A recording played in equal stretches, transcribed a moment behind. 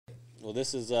Well,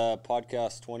 this is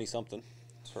podcast 20-something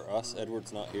for us.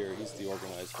 Edward's not here. He's the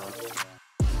organized one.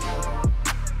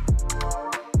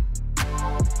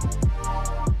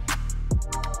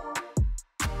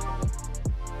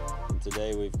 And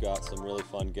today we've got some really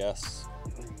fun guests,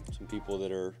 some people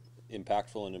that are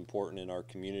impactful and important in our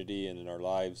community and in our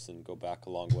lives and go back a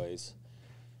long ways.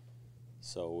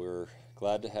 So we're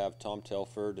glad to have Tom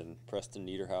Telford and Preston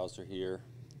Niederhauser here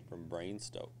from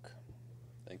BrainStoke.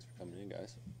 Thanks for coming in,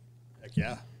 guys. Heck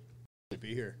yeah, to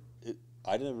be here.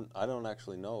 I don't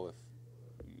actually know if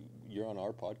you're on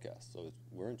our podcast, so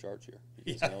we're in charge here.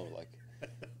 You just know, like,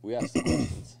 we ask the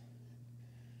questions.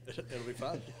 It'll be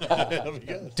fun. It'll be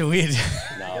good. Do we?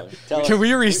 No, Can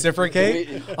we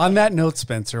reciprocate? On that note,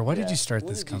 Spencer, why did you start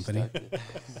this company?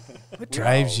 What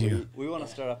drives you? We want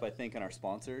to start off, I think, on our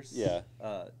sponsors. Yeah.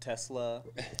 Tesla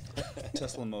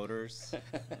Motors.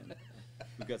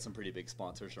 We've got some pretty big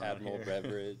sponsors around Admiral here.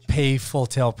 Beverage. Pay full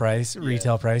tail price,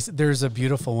 retail price. There's a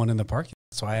beautiful one in the parking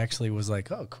lot. So I actually was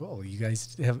like, oh, cool. You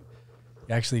guys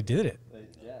actually did it.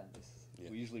 We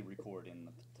usually record in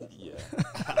the Tesla.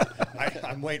 Yeah.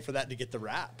 I'm waiting for that to get the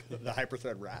wrap, the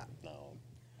Hyperthread wrap. No,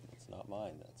 it's not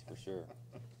mine, that's for sure.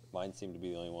 Mine seem to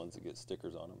be the only ones that get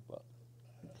stickers on them. But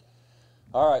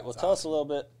all right, well, tell us a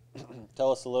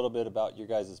little bit about your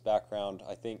guys' background.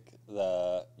 I think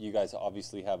you guys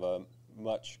obviously have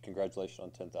congratulations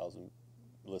on 10,000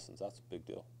 listens. That's a big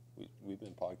deal. We've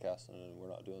been podcasting and we're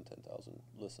not doing 10,000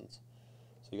 listens.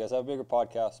 So you guys have a bigger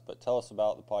podcast, but tell us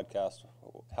about the podcast,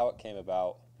 how it came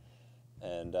about,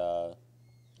 and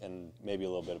maybe a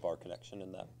little bit of our connection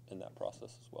in that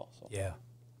process as well. So yeah.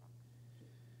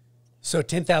 So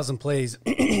 10,000 plays,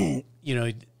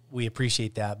 we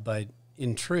appreciate that, but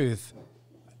in truth,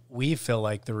 we feel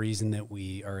like the reason that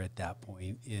we are at that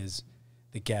point is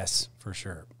the guests, for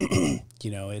sure.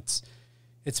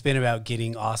 It's been about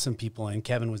getting awesome people in.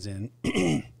 Kevin was in,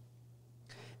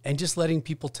 and just letting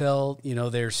people tell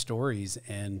their stories,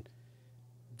 and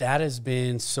that has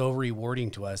been so rewarding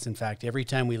to us. In fact, every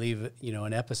time we leave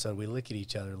an episode, we look at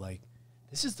each other like,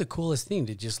 this is the coolest thing,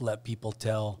 to just let people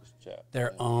tell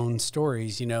their own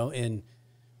stories. And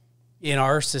in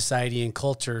our society and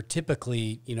culture,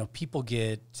 typically, people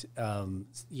get,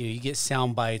 you get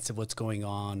sound bites of what's going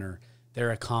on or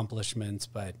their accomplishments,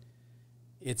 but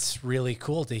it's really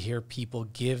cool to hear people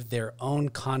give their own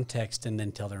context and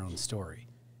then tell their own story,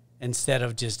 instead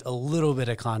of just a little bit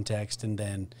of context and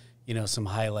then, some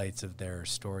highlights of their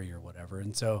story or whatever.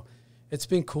 And so it's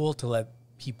been cool to let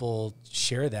people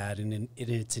share that in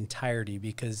its entirety,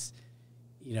 because,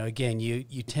 again,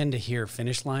 you tend to hear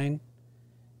finish line,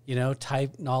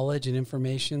 type knowledge and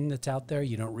information that's out there.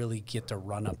 You don't really get to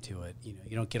run up to it.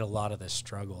 You don't get a lot of the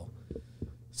struggle.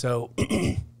 So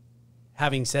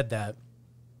having said that,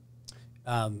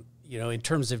 in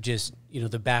terms of just,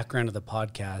 the background of the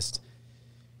podcast,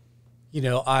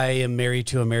 I am married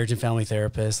to a marriage and family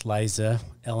therapist, Liza,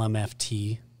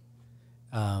 LMFT,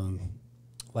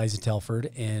 Liza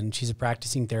Telford, and she's a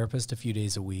practicing therapist a few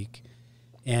days a week.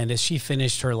 And as she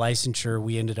finished her licensure,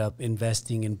 we ended up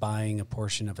investing in buying a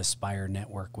portion of Aspire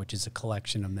Network, which is a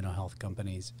collection of mental health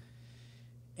companies.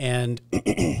 And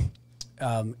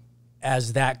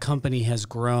as that company has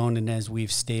grown and as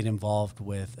we've stayed involved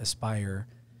with Aspire,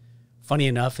 funny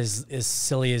enough, as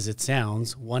silly as it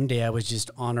sounds, one day I was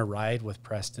just on a ride with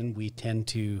Preston. We tend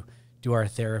to do our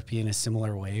therapy in a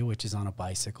similar way, which is on a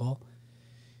bicycle.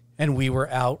 And we were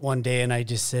out one day and I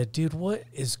just said, dude, what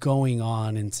is going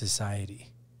on in society?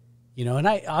 And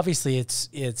obviously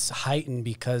it's heightened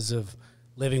because of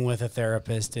living with a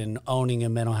therapist and owning a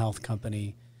mental health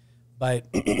company. But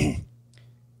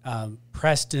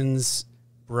Preston's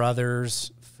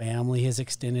brothers, family, his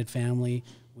extended family,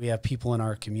 we have people in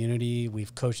our community.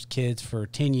 We've coached kids for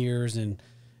 10 years in,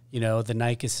 the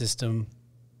NICA system.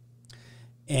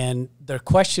 And the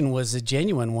question was a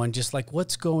genuine one, just like,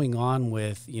 what's going on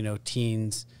with,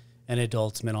 teens and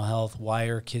adults' mental health? Why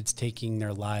are kids taking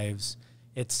their lives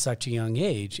at such a young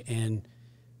age? And,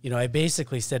 I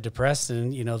basically said to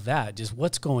Preston, just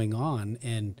what's going on?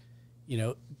 And,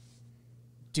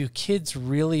 do kids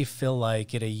really feel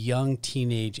like at a young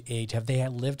teenage age, have they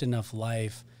lived enough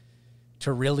life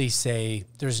to really say,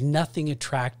 there's nothing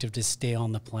attractive to stay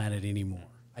on the planet anymore?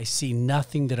 I see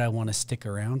nothing that I want to stick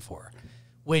around for.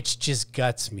 Which just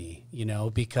guts me,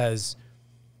 because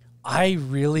I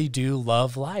really do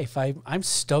love life. I'm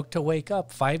stoked to wake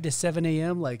up 5 to 7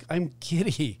 a.m. Like, I'm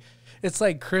giddy. It's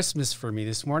like Christmas for me.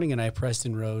 This morning, and I,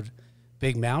 Preston, rode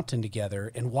Big Mountain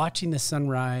together, and watching the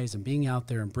sunrise and being out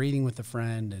there and breathing with a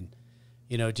friend and,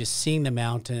 just seeing the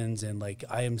mountains, and like,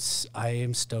 I am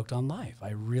stoked on life.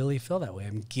 I really feel that way.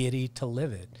 I'm giddy to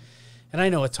live it. And I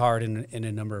know it's hard in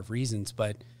a number of reasons,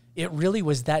 but it really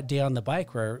was that day on the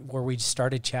bike where we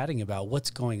started chatting about what's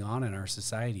going on in our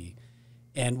society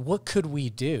and what could we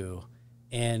do.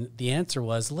 And the answer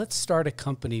was, let's start a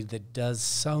company that does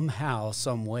somehow,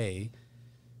 some way,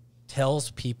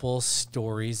 tells people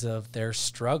stories of their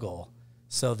struggle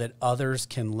so that others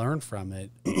can learn from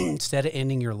it. Instead of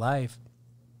ending your life,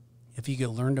 if you could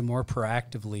learn to more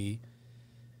proactively,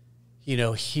 you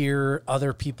know, hear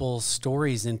other people's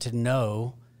stories and to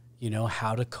know, you know,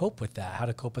 how to cope with that, how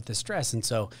to cope with the stress. And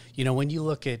so, you know, when you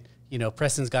look at, you know,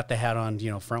 Preston's got the hat on,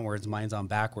 you know, frontwards, mine's on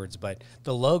backwards, but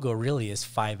the logo really is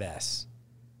 5S,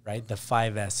 right? The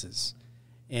 5 S's.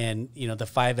 And, you know, the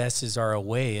 5 S's are a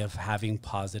way of having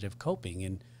positive coping.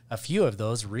 And a few of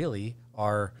those really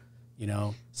are, you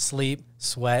know, sleep,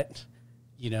 sweat,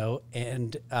 you know,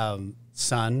 and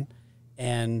sun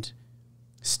and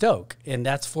stoke. And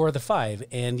that's 4 of the 5.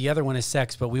 And the other one is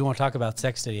sex, but we won't talk about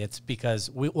sex today. It's because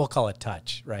we'll call it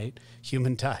touch, right?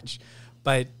 Human touch.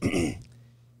 But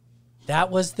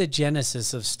that was the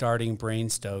genesis of starting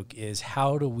BrainStoke, is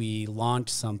how do we launch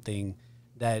something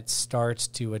that starts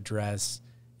to address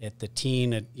at the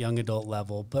teen, at young adult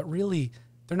level, but really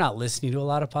they're not listening to a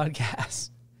lot of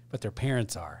podcasts, but their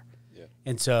parents are. Yeah.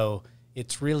 And so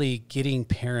it's really getting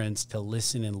parents to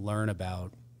listen and learn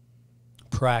about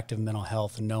proactive mental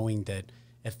health, knowing that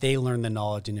if they learn the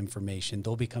knowledge and information,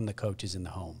 they'll become the coaches in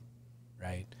the home,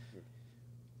 right?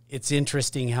 It's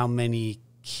interesting how many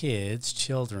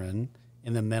children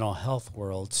in the mental health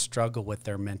world struggle with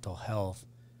their mental health,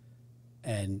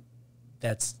 and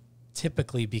that's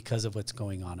typically because of what's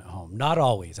going on at home. Not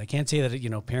always. I can't say that, you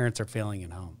know, parents are failing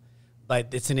at home,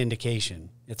 but it's an indication.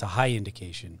 It's a high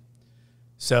indication.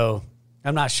 So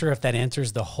I'm not sure if that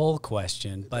answers the whole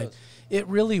question, but it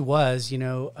really was, you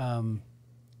know,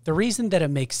 the reason that it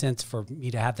makes sense for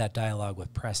me to have that dialogue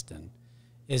with Preston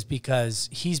is because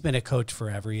he's been a coach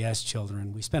forever. He has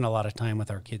children. We spend a lot of time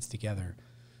with our kids together,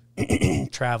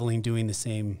 traveling, doing the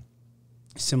same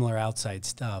similar outside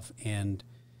stuff. And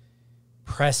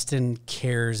Preston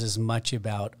cares as much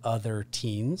about other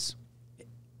teens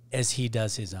as he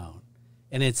does his own.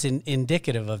 And it's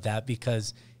indicative of that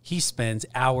because he spends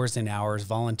hours and hours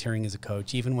volunteering as a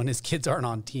coach. Even when his kids aren't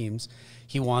on teams,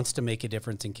 he wants to make a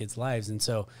difference in kids' lives. And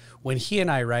so when he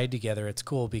and I ride together, it's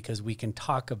cool because we can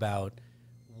talk about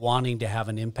wanting to have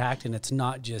an impact, and it's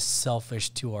not just selfish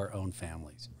to our own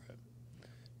families. Right.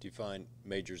 Do you find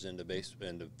Major's into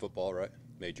football, right?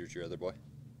 Major's your other boy?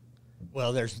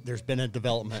 Well, there's been a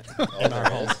development in our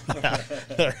home. Yeah,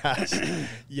 there has.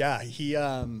 Yeah,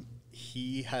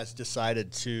 he has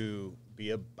decided to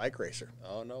be a bike racer.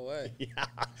 Oh, no way. Yeah.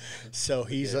 So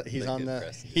he's on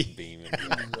the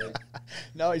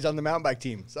no, he's on the mountain bike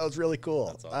team. So it's really cool.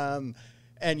 That's awesome.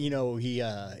 And you know, he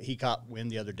got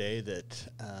wind the other day that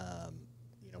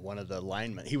you know, one of the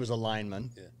linemen, he was a lineman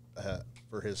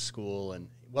for his school, and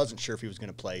wasn't sure if he was going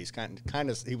to play. He's kind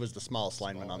of he was the smallest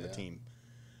lineman on the team.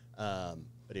 But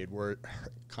he had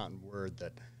gotten word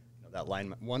that, you know, that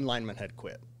one lineman had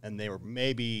quit, and they were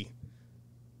maybe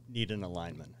needing a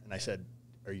lineman. And I said,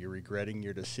 "Are you regretting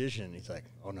your decision?" He's like,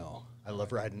 "Oh no, I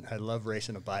love riding. I love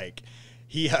racing a bike."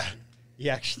 He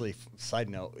actually, side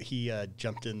note, he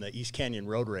jumped in the East Canyon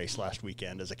Road Race last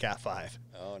weekend as a Cat 5.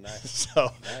 Oh, nice. So,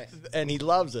 nice. And he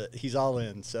loves it. He's all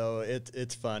in. So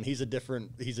it's fun. He's a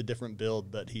different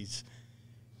build, but he's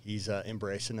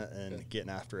embracing it and getting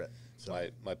after it. So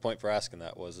my point for asking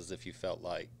that is if you felt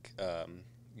like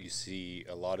you see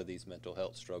a lot of these mental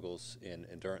health struggles in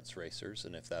endurance racers,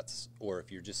 and or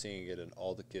if you're just seeing it in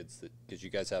all the kids because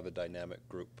you guys have a dynamic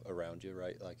group around you,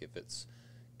 right? Like if it's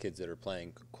kids that are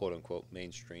playing quote unquote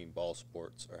mainstream ball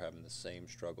sports are having the same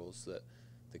struggles that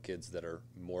the kids that are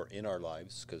more in our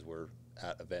lives, because we're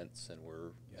at events and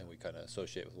we kind of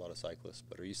associate with a lot of cyclists.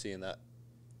 But are you seeing that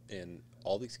in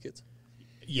all these kids?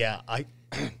 Yeah,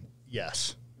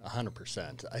 yes.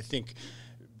 100%. I think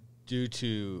due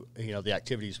to, you know, the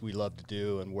activities we love to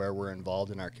do and where we're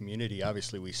involved in our community,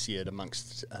 obviously we see it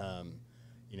amongst,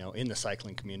 you know, in the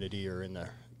cycling community or in the,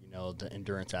 you know, the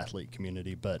endurance athlete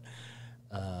community. But,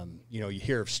 you know, you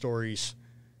hear of stories,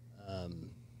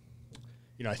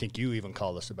 you know, I think you even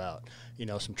called us about, you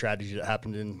know, some tragedy that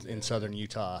happened in southern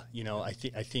Utah. You know, I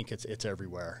think it's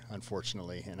everywhere,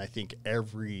 unfortunately. And I think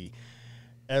every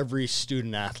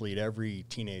student athlete, every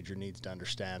teenager needs to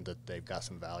understand that they've got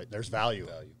some value. There's value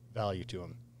to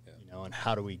them, you know. And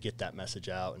how do we get that message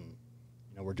out? And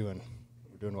you know, we're doing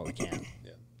what we can.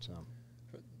 Yeah. So,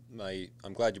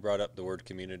 I'm glad you brought up the word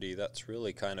community. That's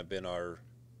really kind of been our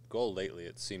goal lately.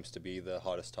 It seems to be the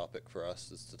hottest topic for us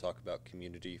is to talk about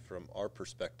community from our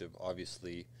perspective.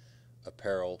 Obviously,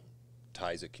 apparel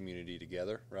ties a community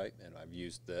together, right? And I've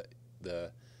used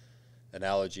the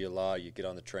analogy a lot. You get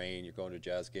on the train, you're going to a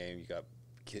Jazz game, you got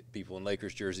people in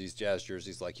Lakers jerseys, Jazz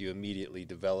jerseys, like you immediately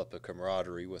develop a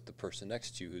camaraderie with the person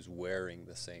next to you who's wearing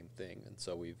the same thing. And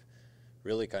so we've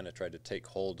really kind of tried to take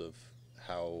hold of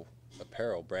how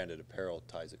branded apparel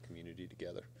ties a community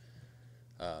together.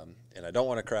 And I don't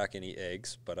want to crack any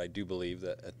eggs, but I do believe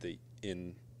that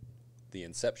in the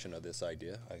inception of this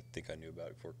idea, I think I knew about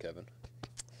it before Kevin,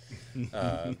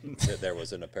 that there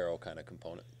was an apparel kind of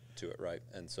component to it, right?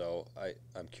 And so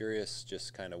I'm curious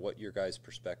just kind of what your guys'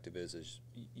 perspective is,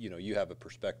 you have a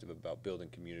perspective about building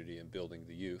community and building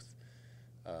the youth,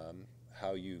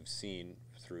 how you've seen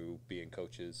through being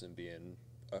coaches and being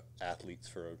athletes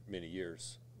for many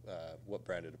years, what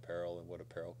branded apparel and what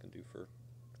apparel can do for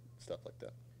stuff like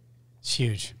that. It's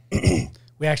huge.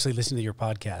 We actually listened to your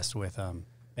podcast with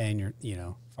Ben,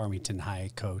 your Farmington High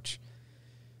coach,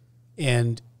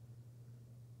 and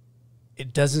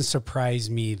it doesn't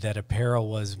surprise me that apparel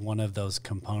was one of those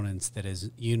components that has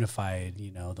unified,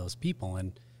 those people.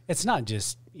 And it's not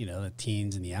just, the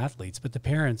teens and the athletes, but the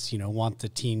parents, want the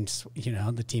teams,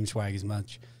 the team swag as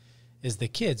much as the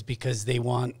kids, because they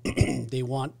want,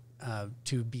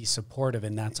 to be supportive,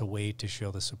 and that's a way to show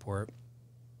the support.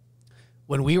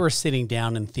 When we were sitting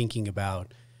down and thinking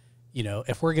about,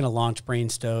 if we're going to launch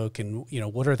BrainStoke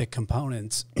and, what are the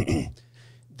components,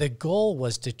 the goal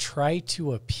was to try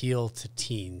to appeal to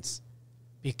teens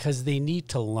because they need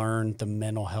to learn the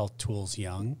mental health tools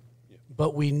young. Yeah.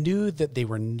 But we knew that they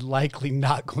were likely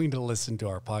not going to listen to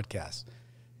our podcast.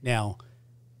 Now,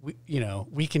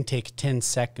 we can take 10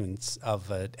 seconds of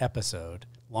an episode,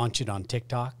 launch it on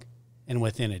TikTok, and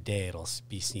within a day it'll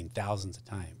be seen thousands of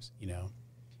times,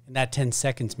 And that 10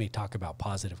 seconds may talk about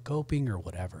positive coping or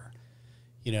whatever.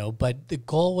 But the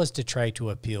goal was to try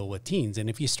to appeal with teens. And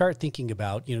if you start thinking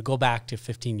about, go back to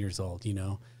 15 years old,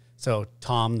 so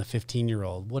Tom, the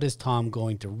 15-year-old, what is Tom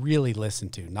going to really listen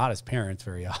to? Not his parents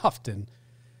very often,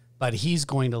 but he's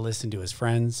going to listen to his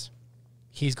friends.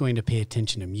 He's going to pay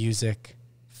attention to music,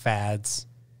 fads.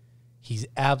 He's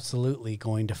absolutely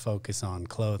going to focus on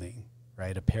clothing,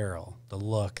 right? Apparel, the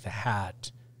look, the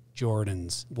hat,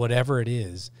 Jordans, whatever it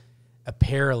is.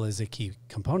 Apparel is a key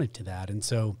component to that. And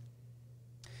so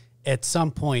at some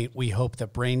point, we hope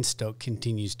that BrainStoke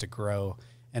continues to grow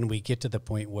and we get to the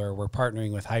point where we're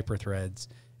partnering with Hyperthreads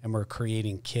and we're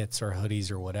creating kits or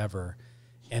hoodies or whatever.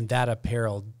 And that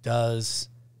apparel does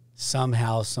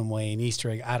somehow, some way, an Easter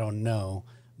egg, I don't know,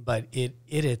 but it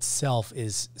itself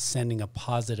is sending a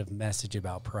positive message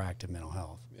about proactive mental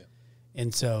health. Yeah.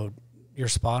 And so you're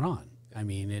spot on. I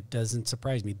mean, it doesn't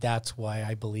surprise me. That's why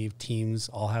I believe teams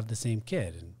all have the same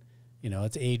kid. And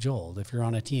it's age old. If you're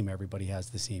on a team, everybody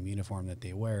has the same uniform that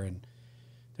they wear. And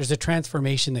there's a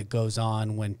transformation that goes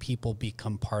on when people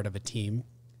become part of a team.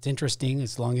 It's interesting,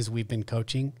 as long as we've been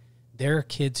coaching, there are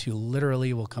kids who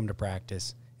literally will come to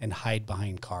practice and hide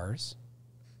behind cars,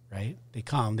 right? They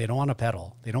come, they don't want to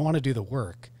pedal, they don't want to do the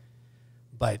work,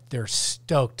 but they're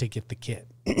stoked to get the kit,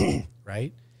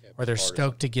 right? Yeah, or they're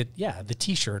stoked to get, the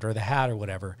T-shirt or the hat or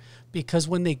whatever, because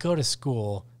when they go to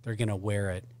school, they're going to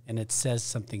wear it, and it says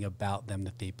something about them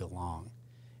that they belong.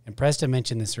 And Preston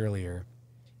mentioned this earlier.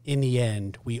 In the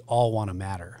end, we all want to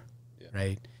matter,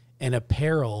 right? And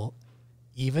apparel,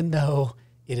 even though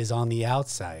it is on the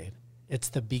outside, it's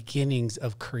the beginnings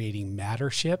of creating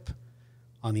mattership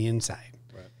on the inside.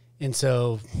 Right. And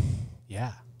so,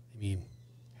 I mean,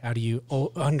 how do you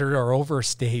under or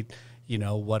overstate,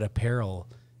 what apparel,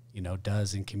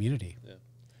 does in community?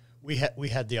 Yeah. We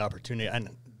had the opportunity, and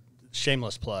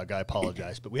shameless plug, I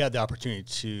apologize, but we had the opportunity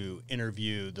to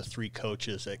interview the 3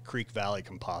 coaches at Creek Valley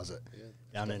Composite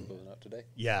down in today.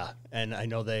 Yeah, and I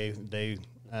know they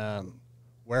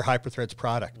wear Hyperthreads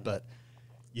product, but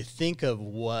you think of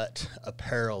what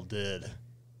apparel did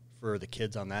for the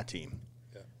kids on that team.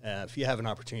 Yeah. If you have an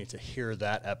opportunity to hear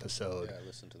that episode,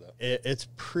 listen to that. It's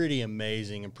pretty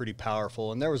amazing and pretty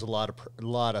powerful. And there was a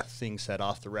lot of things said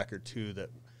off the record too that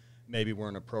maybe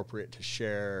weren't appropriate to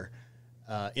share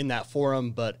in that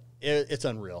forum, but it's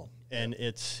unreal, and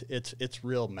it's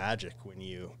real magic when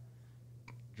you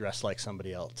dress like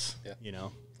somebody else. Yeah.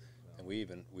 And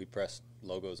we pressed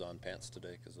logos on pants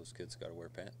today because those kids got to wear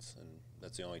pants, and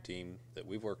that's the only team that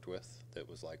we've worked with that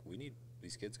was like,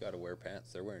 these kids got to wear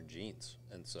pants. They're wearing jeans,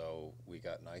 and so we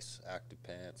got nice active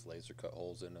pants, laser cut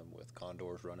holes in them with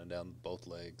condors running down both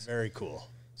legs. Very cool.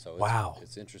 So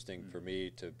it's interesting for me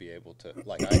to be able to,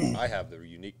 like, I have the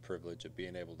unique privilege of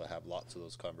being able to have lots of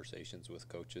those conversations with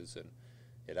coaches, and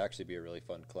it'd actually be a really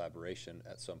fun collaboration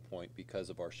at some point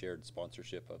because of our shared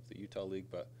sponsorship of the Utah League.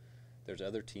 But there's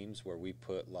other teams where we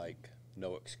put like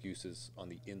no excuses on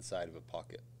the inside of a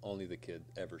pocket. Only the kid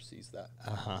ever sees that.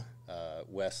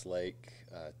 Westlake,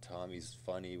 Tommy's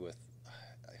funny with,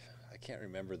 I can't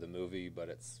remember the movie, but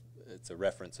it's a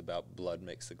reference about blood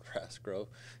makes the grass grow.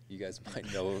 You guys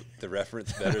might know the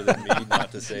reference better than me,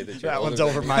 not to say that you're that older one's than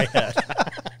over me. my head.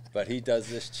 But he does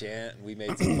this chant, and we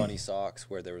made some funny socks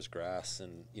where there was grass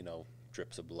and, you know,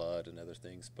 drips of blood and other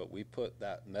things. But we put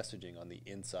that messaging on the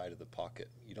inside of the pocket.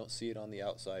 You don't see it on the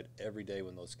outside. Every day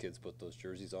when those kids put those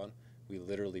jerseys on, we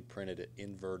literally printed it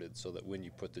inverted so that when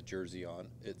you put the jersey on,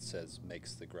 it says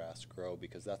makes the grass grow,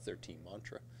 because that's their team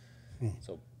mantra.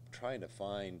 So trying to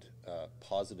find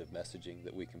positive messaging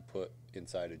that we can put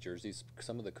inside of jerseys.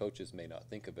 Some of the coaches may not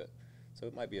think of it. So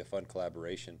it might be a fun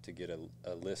collaboration to get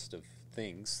a list of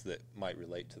things that might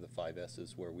relate to the 5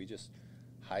 S's, where we just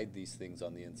hide these things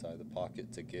on the inside of the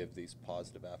pocket to give these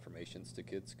positive affirmations to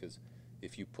kids. Because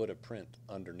if you put a print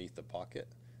underneath the pocket,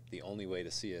 the only way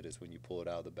to see it is when you pull it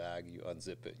out of the bag, you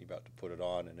unzip it, you're about to put it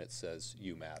on, and it says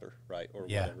you matter, right? Or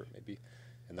whatever it may be.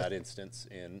 In that instance,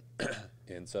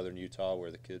 in southern Utah,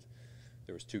 where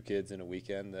there was 2 kids in a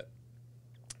weekend that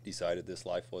decided this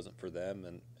life wasn't for them,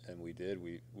 and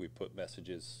we put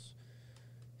messages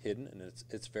hidden, and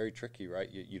it's very tricky, right?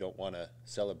 You don't want to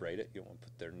celebrate it. You don't want to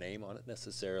put their name on it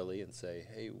necessarily and say,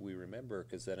 hey, we remember,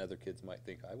 because then other kids might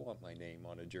think, I want my name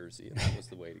on a jersey, and that was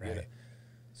the way to get it.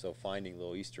 So finding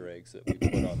little Easter eggs that we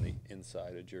put on the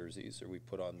inside of jerseys, or we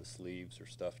put on the sleeves or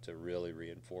stuff, to really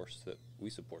reinforce that we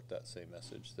support that same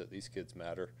message, that these kids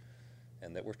matter,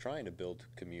 and that we're trying to build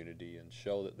community and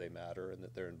show that they matter and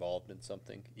that they're involved in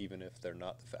something, even if they're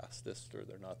not the fastest or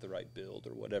they're not the right build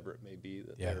or whatever it may be,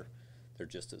 that they're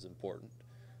just as important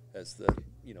as the,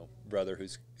 you know, brother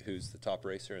who's the top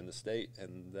racer in the state,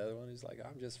 and the other one who's like,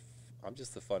 I'm just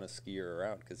the funnest skier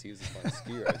around, because he was the funnest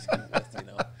skier I skied with, you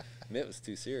know. It was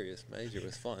too serious. Major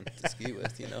was fun to ski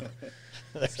with, you know.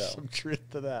 There's some truth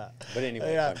to that. But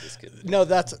anyway, I'm just kidding. No,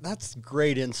 that's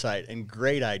great insight and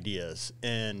great ideas.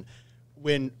 And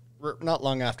when not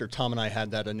long after Tom and I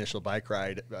had that initial bike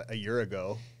ride a year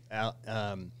ago, I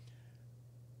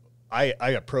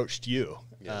approached you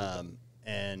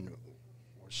and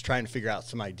was trying to figure out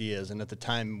some ideas. And at the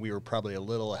time, we were probably a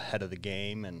little ahead of the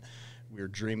game, and we were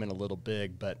dreaming a little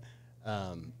big. But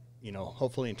you know,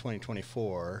 hopefully in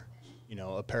 2024. You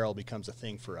know, apparel becomes a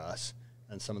thing for us,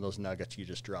 and some of those nuggets you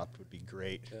just dropped would be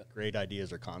great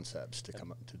ideas or concepts to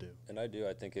come up to do. And I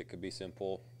think it could be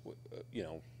simple. You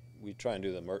know, we try and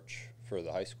do the merch for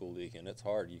the high school league, and it's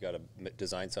hard. You got to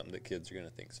design something that kids are going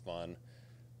to think is fun,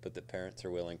 but that parents are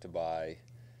willing to buy,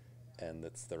 and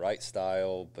that's the right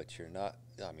style, but you're not,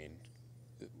 I mean,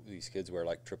 these kids wear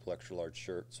like triple extra large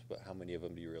shirts, but how many of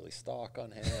them do you really stock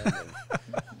on hand, and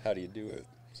how do you do it?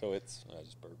 So it's, I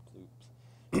just burped, oops.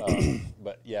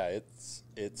 But yeah,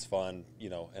 it's fun, you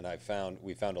know, and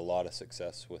we found a lot of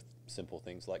success with simple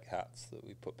things like hats that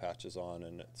we put patches on,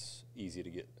 and it's easy to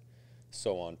get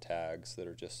sew-on tags that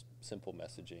are just simple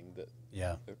messaging that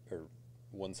are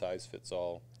one size fits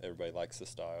all. Everybody likes the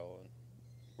style and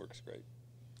works great.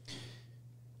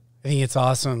 I think it's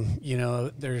awesome. You know,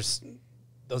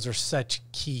 those are such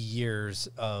key years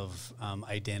of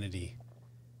identity,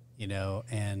 you know,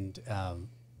 and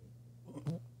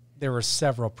there were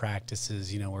several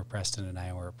practices, you know, where Preston and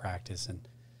I were at practice and,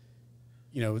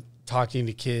 you know, talking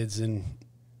to kids. And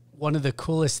one of the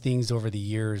coolest things over the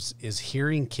years is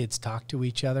hearing kids talk to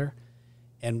each other.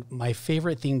 And my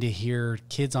favorite thing to hear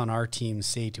kids on our team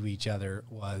say to each other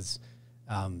was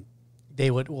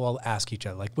they would ask each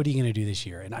other, like, what are you going to do this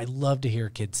year? And I love to hear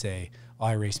kids say, oh,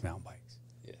 I race mountain bikes.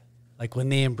 Yeah. Like when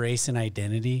they embrace an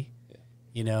identity,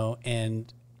 you know,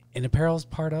 and apparel is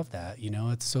part of that, you know,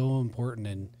 it's so important.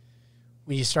 And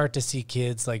when you start to see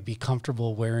kids like be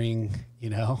comfortable wearing,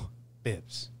 you know,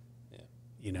 bibs,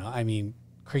 you know, I mean,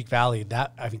 Creek Valley,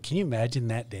 can you imagine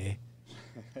that day?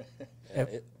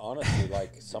 Honestly,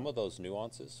 like some of those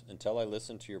nuances, until I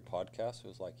listened to your podcast, it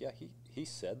was like, yeah, he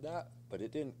said that, but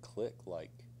it didn't click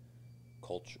like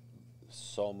culture,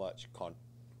 so much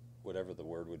whatever the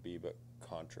word would be, but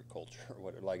contra culture,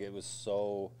 whatever. Like it was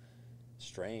so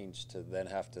strange to then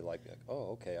have to like,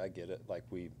 oh, okay, I get it. Like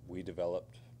we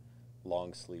developed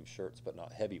long sleeve shirts, but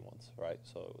not heavy ones, right?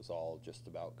 So it was all just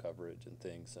about coverage and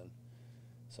things. And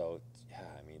so, yeah,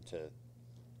 I mean, to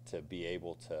be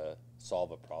able to solve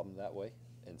a problem that way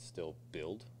and still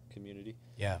build community.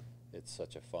 Yeah. It's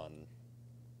such a fun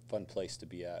place to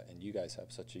be at. And you guys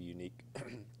have such a unique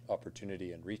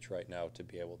opportunity and reach right now to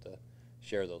be able to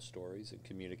share those stories and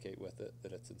communicate with it,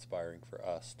 that it's inspiring for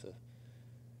us to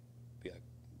be like,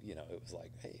 you know, it was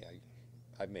like, hey,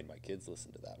 I made my kids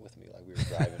listen to that with me. Like we were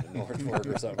driving to Northford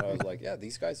or something. I was like, yeah,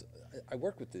 these guys, I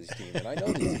work with this team and I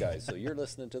know these guys. So you're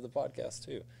listening to the podcast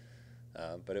too.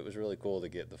 But it was really cool to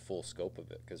get the full scope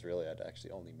of it, because really I'd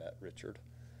actually only met Richard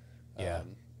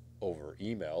over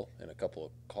email and a couple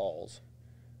of calls.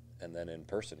 And then in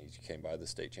person, he came by the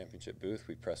state championship booth.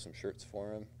 We pressed some shirts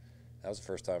for him. That was the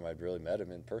first time I'd really met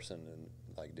him in person, and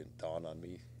like it didn't dawn on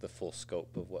me the full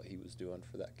scope of what he was doing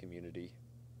for that community,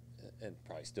 and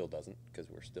probably still doesn't, because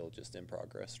we're still just in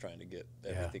progress trying to get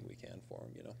everything we can for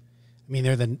him. You know, I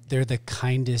mean, they're the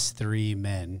kindest three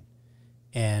men,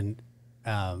 and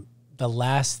the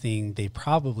last thing they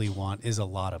probably want is a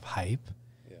lot of hype.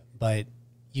 Yeah. But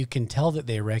you can tell that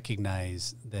they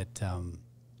recognize that.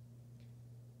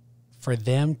 For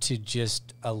them to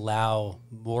just allow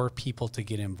more people to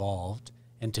get involved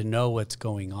and to know what's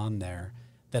going on there,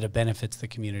 that it benefits the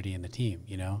community and the team,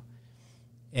 you know?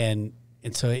 And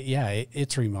so, yeah,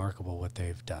 it's remarkable what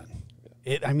they've done.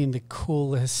 Yeah. I mean, the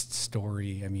coolest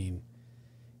story, I mean,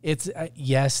 it's,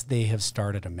 yes, they have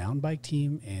started a mountain bike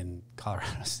team in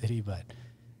Colorado City, but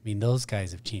I mean, those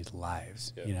guys have changed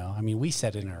lives, you know? I mean, we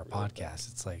said it in our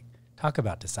podcast, it's like, talk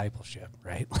about discipleship,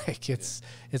 right? Like it's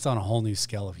on a whole new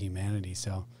scale of humanity.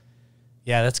 So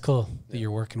yeah, that's cool that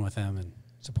you're working with them and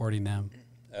supporting them.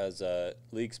 As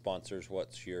league sponsors,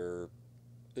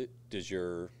 does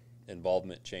your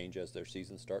involvement change as their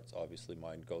season starts? Obviously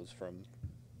mine goes from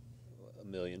 $1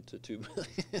 million to $2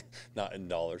 million, not in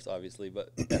dollars obviously,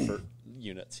 but effort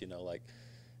units, you know, like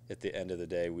at the end of the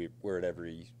day, we're at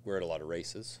a lot of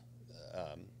races.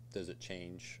 Does it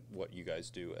change what you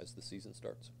guys do as the season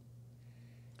starts?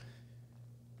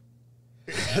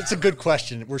 That's a good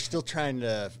question. We're still trying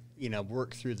to,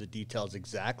 work through the details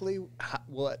exactly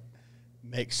what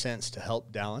makes sense to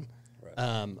help Dallin.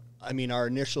 Right. I mean, our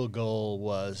initial goal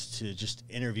was to just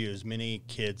interview as many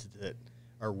kids that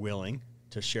are willing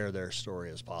to share their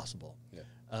story as possible.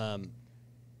 Yeah.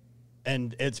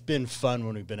 And it's been fun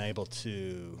when we've been able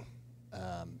to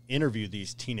interview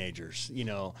these teenagers.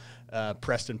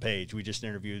 Preston Page, we just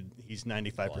interviewed, he's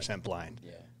 95% blind.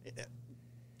 Yeah.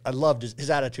 I loved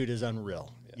his attitude is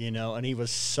unreal, and he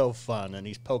was so fun, and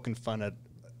he's poking fun at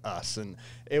us, and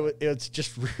it's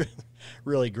just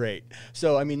really great.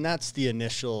 So, I mean, that's the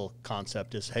initial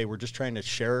concept is, hey, we're just trying to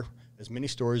share as many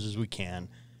stories as we can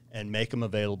and make them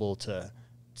available to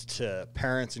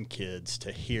parents and kids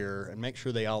to hear and make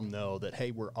sure they all know that, hey,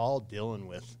 we're all dealing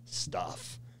with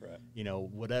stuff, right?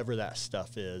 Whatever that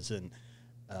stuff is, and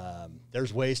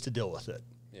there's ways to deal with it,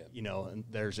 and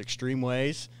there's extreme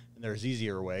ways, there's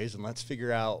easier ways, and let's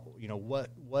figure out,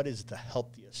 what is the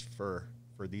healthiest for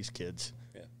these kids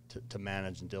to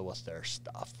manage and deal with their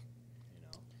stuff.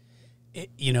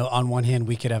 On one hand,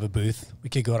 we could have a booth.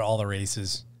 We could go to all the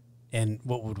races, and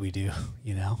what would we do,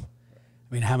 I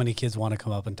mean, how many kids want to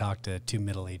come up and talk to two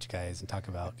middle-aged guys and talk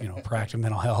about, proactive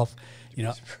mental health,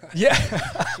 Yeah. You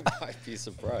might be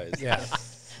surprised. Yeah.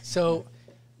 So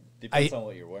depends on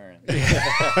what you're wearing.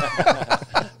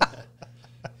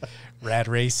 Rad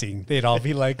racing. They'd all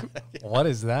be like, what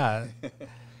is that?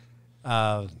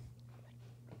 Yeah,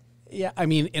 I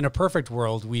mean, in a perfect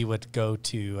world, we would go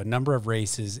to a number of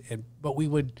races, but we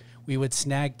would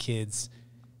snag kids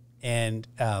and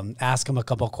ask them a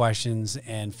couple questions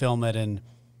and film it, and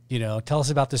tell us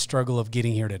about the struggle of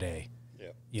getting here today.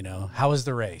 Yeah. How was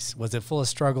the race? Was it full of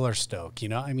struggle or stoke?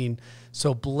 I mean,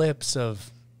 so blips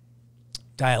of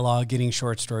dialogue, getting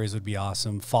short stories would be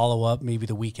awesome. Follow up maybe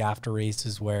the week after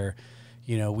races where,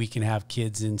 we can have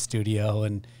kids in studio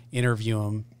and interview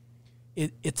them.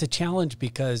 It's a challenge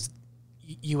because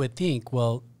you would think,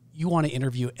 well, you want to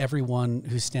interview everyone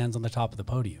who stands on the top of the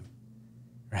podium,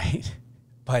 right?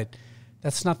 But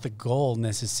that's not the goal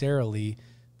necessarily.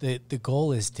 The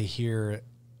goal is to hear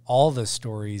all the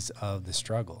stories of the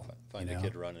struggle. Find a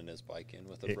kid running his bike in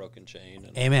with a broken chain.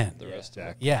 And amen. The rest of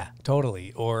it. Yeah,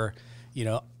 totally. Or,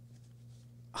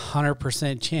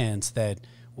 100% chance that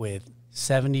with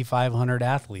 7,500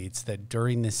 athletes that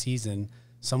during the season,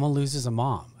 someone loses a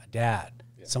mom, a dad.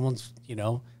 Yeah. Someone's,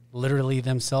 literally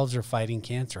themselves are fighting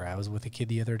cancer. I was with a kid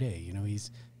the other day, he's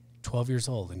 12 years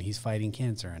old and he's fighting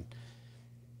cancer. And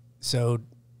so,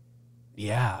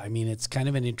 yeah, I mean, it's kind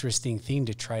of an interesting thing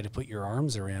to try to put your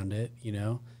arms around it,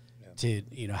 to,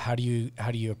 how do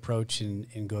you approach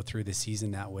and go through the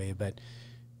season that way? But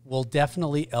we'll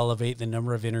definitely elevate the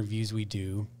number of interviews we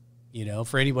do.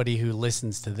 For anybody who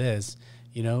listens to this,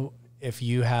 if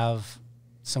you have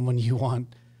someone you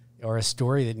want or a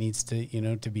story that needs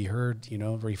to, to be heard,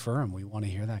 refer them. We want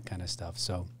to hear that kind of stuff.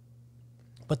 So,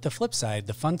 but the flip side,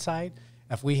 the fun side,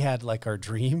 if we had like our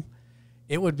dream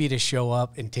it would be to show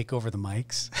up and take over the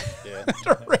mics Yeah. at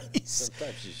a race.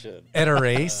 Sometimes you should. At a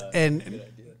race. And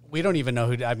we don't even know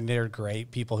who, I mean, they're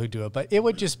great people who do it, but it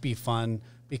would just be fun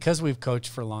because we've coached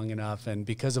for long enough and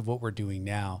because of what we're doing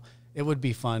now. It would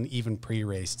be fun even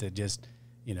pre-race to just,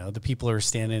 you know, the people who are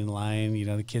standing in line, you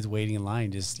know, the kids waiting in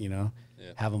line, just, you know,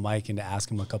 have a mic and to ask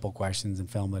them a couple questions and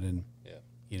film it and,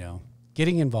 you know,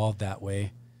 getting involved that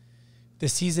way. The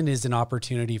season is an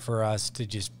opportunity for us to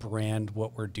just brand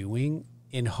what we're doing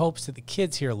in hopes that the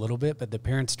kids hear a little bit, but the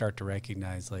parents start to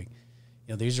recognize, like,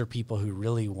 you know, these are people who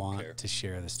really want to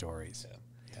share the stories.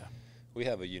 Yeah. We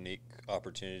have a unique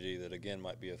opportunity that, again,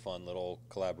 might be a fun little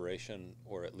collaboration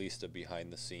or at least a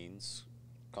behind-the-scenes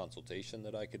consultation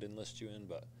that I could enlist you in.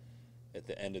 But at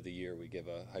the end of the year, we give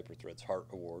a Hyperthreads Heart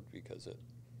Award because it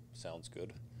sounds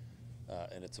good.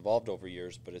 And it's evolved over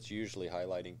years, but it's usually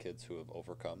highlighting kids who have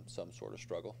overcome some sort of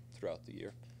struggle throughout the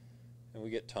year. And we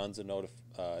get tons of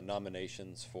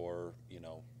nominations for, you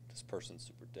know, this person's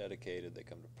super dedicated, they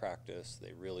come to practice,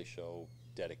 they really show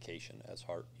dedication as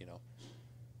heart, you know.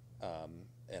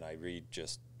 And I read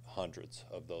just hundreds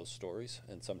of those stories,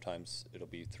 and sometimes it'll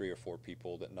be 3 or 4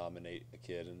 people that nominate a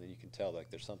kid, and then you can tell, like,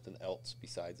 there's something else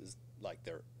besides, is like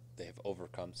they have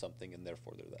overcome something and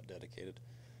therefore they're that dedicated.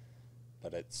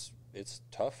 But it's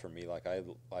tough for me. Like, I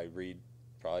read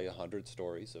probably 100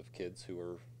 stories of kids who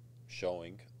are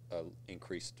showing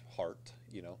increased heart,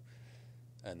 you know,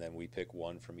 and then we pick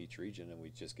one from each region and we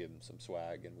just give them some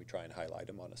swag and we try and highlight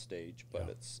them on a stage. But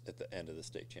it's at the end of the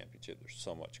state championship, there's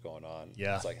so much going on.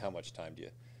 It's like, how much time do you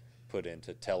put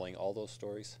into telling all those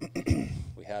stories?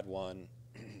 We had one,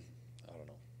 I don't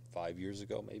know, 5 years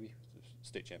ago maybe. The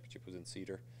state championship was in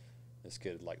Cedar. This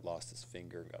kid had, like, lost his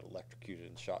finger, got electrocuted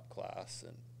in shop class,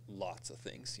 and lots of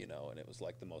things, you know, and it was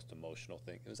like the most emotional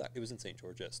thing. It was in St.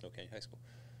 George at Snow Canyon High School,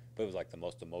 but it was like the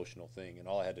most emotional thing, and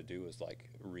all I had to do was, like,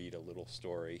 read a little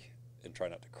story and try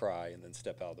not to cry and then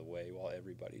step out of the way while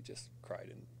everybody just cried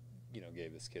and, you know,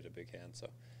 gave this kid a big hand.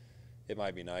 So it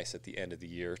might be nice at the end of the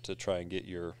year to try and get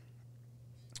your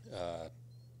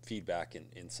feedback and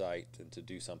insight and to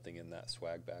do something in that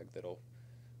swag bag that'll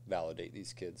validate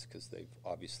these kids, because they've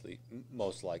obviously,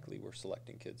 most likely, we're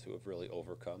selecting kids who have really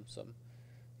overcome some,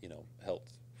 you know, health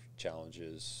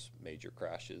challenges, major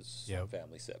crashes,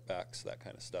 family setbacks, that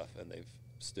kind of stuff, and they've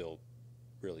still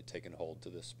really taken hold to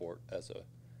this sport as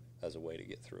a way to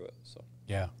get through it. So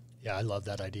yeah, I love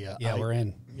that idea. We're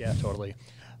in. Yeah, totally.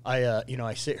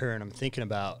 I sit here and I'm thinking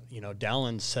about, you know,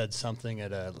 Dallin said something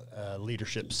at a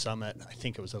leadership summit. I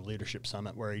think it was a leadership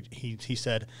summit where he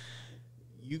said,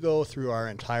 you go through our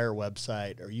entire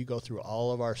website or you go through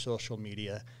all of our social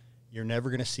media, you're never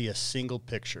going to see a single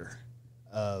picture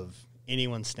of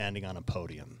anyone standing on a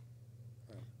podium.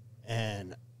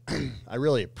 And I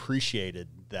really appreciated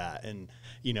that. And,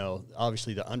 you know,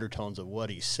 obviously the undertones of what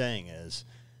he's saying is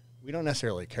we don't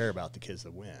necessarily care about the kids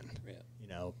that win, you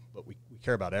know, but we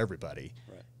care about everybody.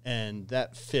 Right. And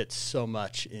that fits so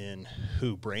much in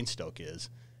who BrainStoke is.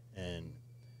 And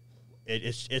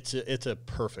it's a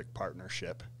perfect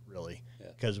partnership, really,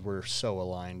 because we're so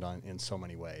aligned in so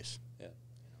many ways. Yeah.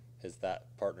 Has that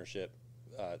partnership,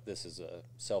 this is a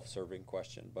self-serving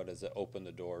question, but has it opened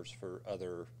the doors for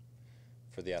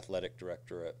the athletic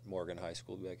director at Morgan High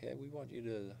School to be like, hey, we want you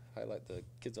to highlight the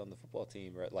kids on the football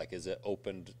team, right? Like, has it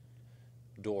opened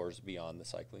doors beyond the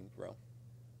cycling realm?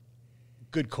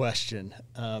 Good question.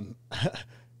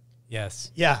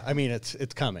 Yes. Yeah, I mean, it's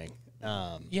coming.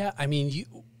 Yeah, I mean,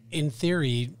 in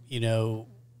theory, you know,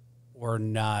 we're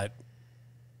not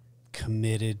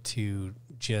committed to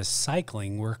just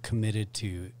cycling. We're committed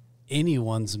to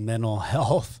anyone's mental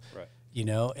health, right? You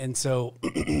know, and so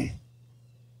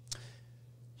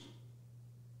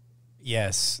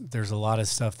yes, there's a lot of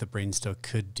stuff that BrainStoke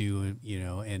could do, you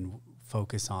know, and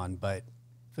focus on. But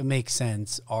if it makes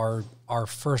sense, our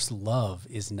first love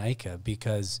is NICA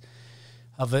because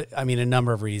of it. I mean, a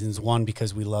number of reasons. One,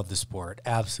 because we love the sport,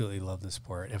 absolutely love the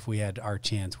sport. If we had our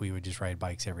chance, we would just ride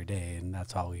bikes every day, and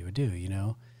that's all we would do, you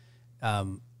know.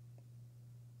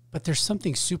 But there's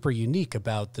something super unique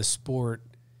about the sport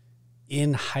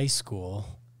in high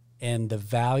school and the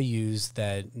values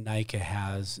that NICA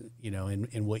has, you know,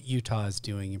 in what Utah is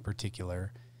doing in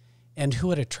particular, and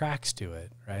who it attracts to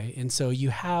it, right? And so you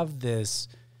have this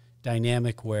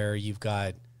dynamic where you've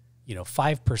got, you know,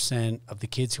 5% of the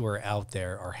kids who are out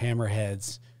there are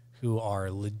hammerheads who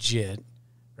are legit,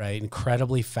 right?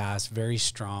 Incredibly fast, very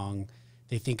strong.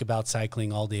 They think about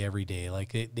cycling all day, every day.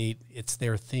 Like it's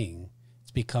their thing.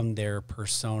 It's become their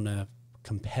persona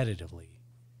competitively.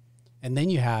 And then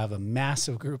you have a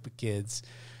massive group of kids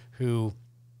who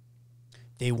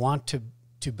they want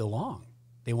to belong.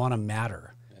 They want to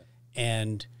matter. Yeah.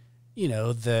 And you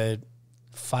know, the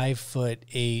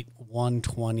 5'8",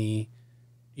 120,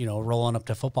 you know, rolling up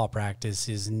to football practice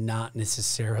is not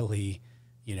necessarily,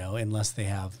 you know, unless they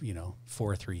have, you know,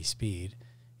 4.3 speed,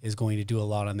 is going to do a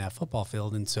lot on that football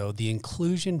field. And so the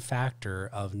inclusion factor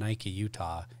of Nike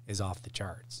Utah is off the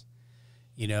charts,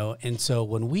 you know. And so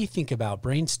when we think about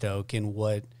BrainStoke and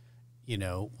what, you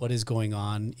know, what is going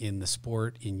on in the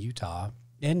sport in Utah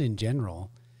and in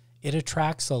general, it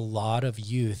attracts a lot of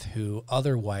youth who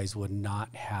otherwise would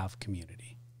not have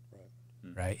community.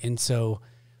 Right. And so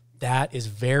that is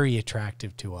very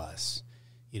attractive to us.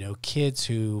 You know, kids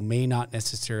who may not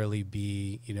necessarily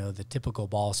be, you know, the typical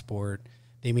ball sport.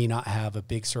 They may not have a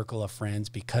big circle of friends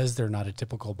because they're not a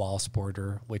typical ball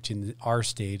sporter, which in our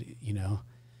state, you know,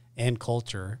 and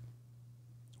culture,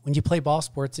 when you play ball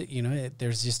sports, you know,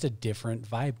 there's just a different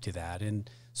vibe to that. And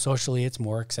socially, it's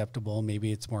more acceptable.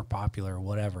 Maybe it's more popular or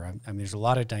whatever. I mean, there's a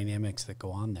lot of dynamics that go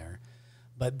on there.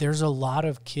 But there's a lot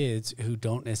of kids who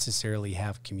don't necessarily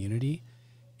have community.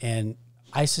 And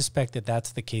I suspect that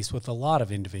that's the case with a lot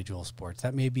of individual sports.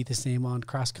 That may be the same on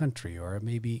cross country or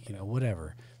maybe, you know,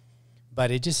 whatever. But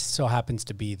it just so happens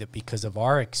to be that because of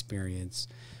our experience,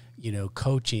 you know,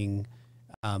 coaching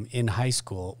in high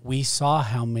school, we saw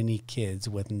how many kids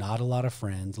with not a lot of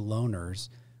friends, loners,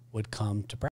 would come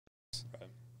to practice. Right.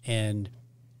 And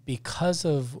because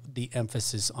of the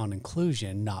emphasis on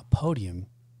inclusion, not podium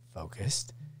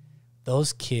focused,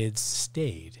 those kids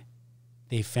stayed.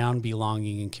 They found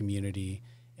belonging in community,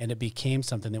 and it became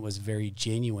something that was very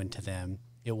genuine to them.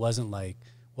 It wasn't like,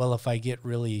 well, if I get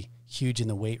really huge in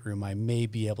the weight room, I may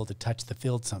be able to touch the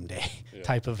field someday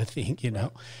type of a thing, you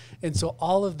know? And so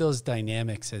all of those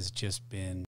dynamics has just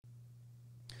been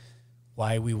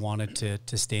why we wanted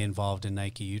to stay involved in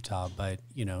Nike Utah. But,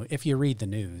 you know, if you read the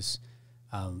news,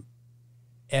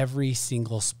 every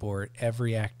single sport,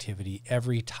 every activity,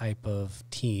 every type of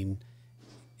teen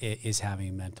is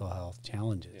having mental health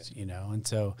challenges, you know? And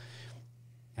so,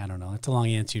 I don't know, it's a long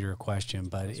answer to your question,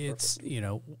 but that's it's, perfect. You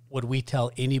know, would we tell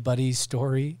anybody's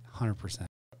story? 100%.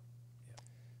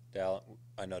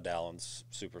 I know Dallin's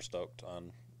super stoked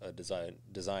on a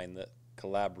design that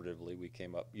collaboratively we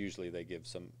came up. Usually they give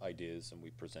some ideas and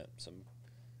we present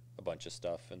a bunch of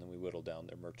stuff, and then we whittle down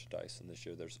their merchandise. And this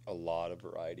year there's a lot of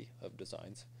variety of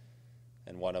designs.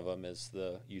 And one of them is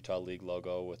the Utah League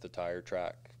logo with the tire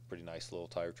track, pretty nice little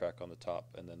tire track on the top,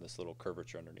 and then this little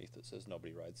curvature underneath that says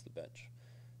nobody rides the bench.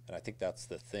 And I think that's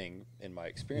the thing in my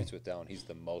experience with Dallin he's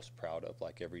the most proud of.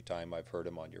 Like every time I've heard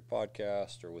him on your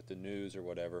podcast or with the news or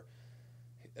whatever,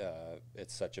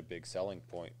 it's such a big selling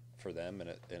point for them,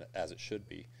 and as it should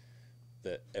be,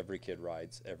 that every kid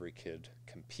rides, every kid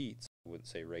competes. I wouldn't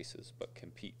say races, but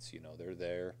competes. You know, they're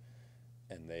there,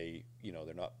 and they, you know,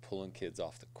 they're not pulling kids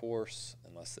off the course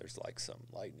unless there's like some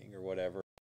lightning or whatever.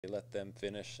 They let them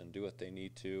finish and do what they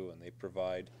need to, and they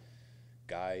provide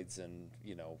guides and,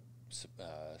 you know,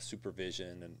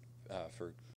 supervision and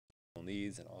for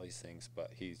needs and all these things.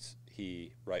 But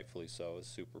he rightfully so is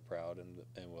super proud,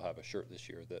 and we'll have a shirt this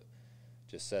year that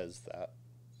just says that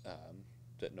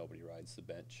that nobody rides the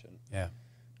bench. And yeah,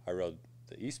 I rode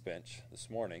the East bench this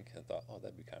morning and thought, oh,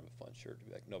 that'd be kind of a fun shirt to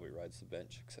be like, nobody rides the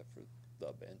bench except for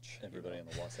the bench. Everybody on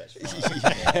the Wasatch.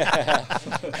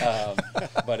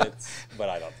 But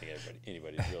I don't think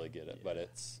anybody's really get it. But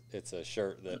it's a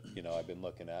shirt that, you know, I've been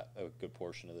looking at a good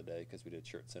portion of the day because we did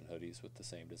shirts and hoodies with the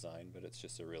same design. But it's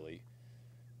just a really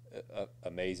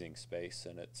amazing space,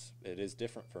 and it is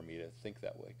different for me to think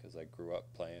that way because I grew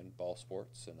up playing ball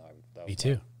sports, and that me was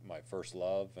too. My first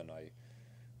love, and I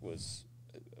was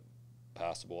a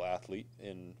passable athlete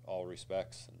in all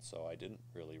respects, and so I didn't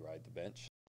really ride the bench.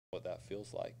 What that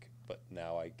feels like, but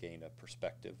now I gain a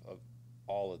perspective of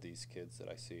all of these kids that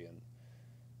I see, and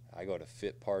I go to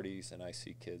fit parties and I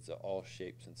see kids of all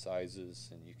shapes and sizes,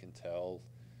 and you can tell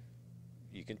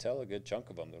a good chunk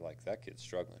of them, they're like, that kid's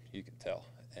struggling, you can tell.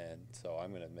 And so I'm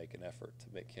going to make an effort to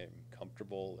make him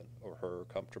comfortable or her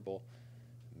comfortable,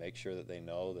 make sure that they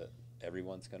know that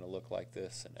everyone's going to look like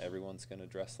this and everyone's going to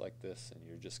dress like this, and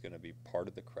you're just going to be part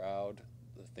of the crowd,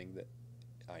 the thing that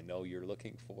I know you're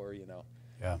looking for, you know.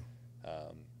 Yeah.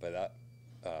 But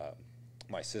that,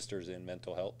 my sister's in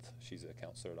mental health. She's a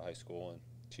counselor at a high school, and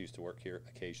she used to work here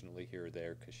occasionally here or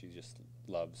there because she just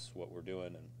loves what we're doing,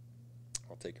 and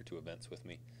I'll take her to events with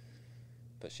me.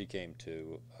 But she came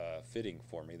to fitting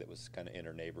for me that was kind of in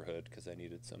her neighborhood because I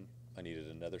needed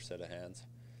another set of hands,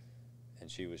 and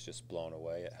she was just blown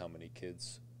away at how many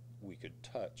kids we could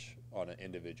touch on an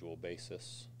individual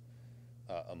basis,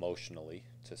 emotionally,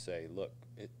 to say, look,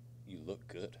 you look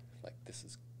good. Like,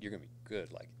 you're going to be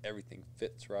good. Like, everything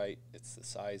fits right. It's the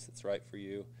size that's right for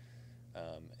you.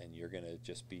 and you're going to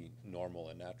just be normal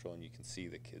and natural, and you can see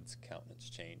the kids' countenance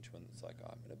change when it's like, oh,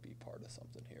 I'm going to be part of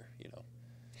something here, you know.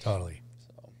 Totally.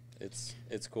 So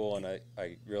it's cool, and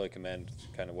I really commend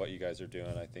kind of what you guys are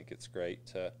doing. I think it's great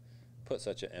to put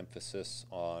such an emphasis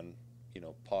on, you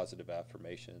know, positive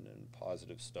affirmation and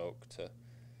positive stoke, to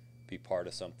be part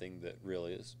of something that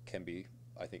really can be,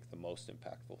 I think, the most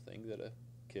impactful thing that a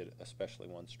kid, especially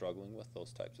one struggling with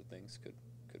those types of things, could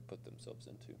put themselves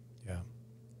into. Yeah.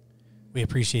 We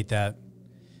appreciate that.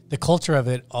 The culture of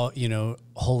it, all, you know,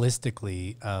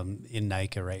 holistically, in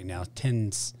NICA right now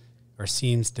tends or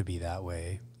seems to be that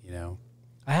way. You know,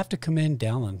 I have to commend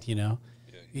Dallin, you know,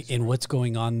 in what's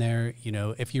going on there. You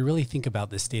know, if you really think about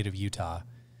the state of Utah,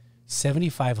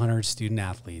 7,500 student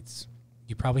athletes,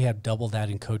 you probably have double that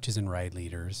in coaches and ride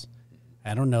leaders.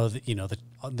 I don't know that, you know,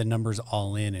 the numbers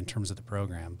all in terms of the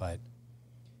program, but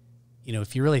you know,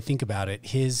 if you really think about it,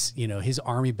 his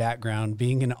Army background,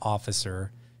 being an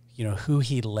officer, you know, who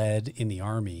he led in the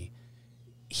Army,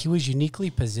 he was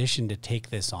uniquely positioned to take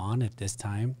this on at this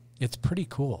time. It's pretty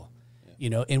cool,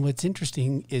 you know, and what's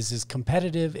interesting is as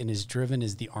competitive and as driven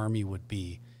as the Army would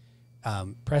be,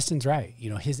 Preston's right.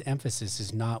 You know, his emphasis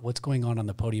is not what's going on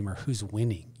the podium or who's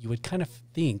winning. You would kind of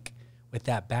think with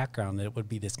that background that it would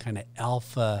be this kind of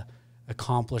alpha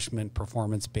accomplishment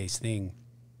performance-based thing.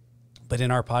 But in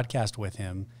our podcast with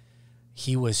him,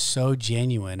 he was so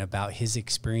genuine about his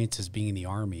experiences being in the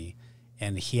Army,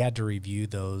 and he had to review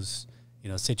those, you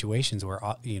know, situations where,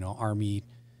 you know, Army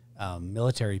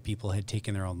military people had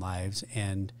taken their own lives,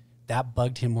 and that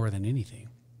bugged him more than anything,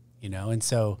 you know. And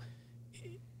so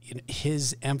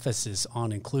his emphasis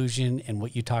on inclusion and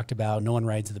what you talked about, no one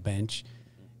rides the bench,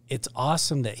 it's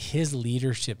awesome that his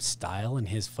leadership style and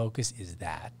his focus is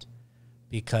that.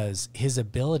 Because his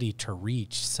ability to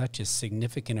reach such a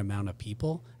significant amount of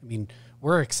people, I mean,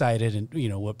 we're excited and, you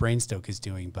know, what BrainStoke is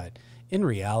doing, but in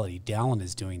reality, Dallin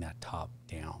is doing that top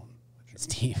down with his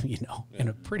team, you know, in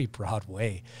a pretty broad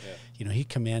way. Yeah. You know, he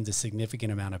commands a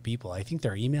significant amount of people. I think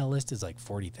their email list is like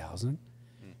 40,000,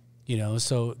 you know,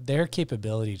 so their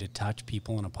capability to touch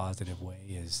people in a positive way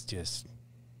is just,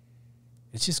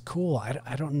 it's just cool.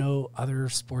 I don't know other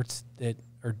sports that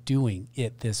are doing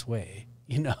it this way.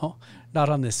 You know, not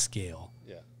on this scale.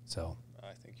 Yeah. So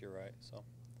I think you're right. So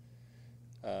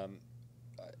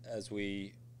as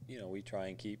we, you know, we try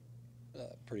and keep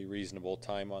pretty reasonable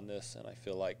time on this, and I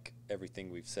feel like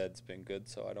everything we've said's been good,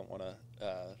 so I don't want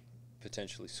to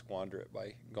potentially squander it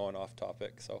by going off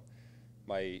topic. So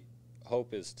my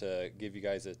hope is to give you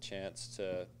guys a chance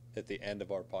to, at the end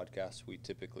of our podcast, we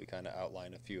typically kind of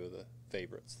outline a few of the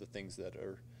favorites, the things that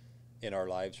are in our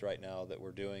lives right now that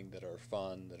we're doing that are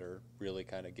fun, that are really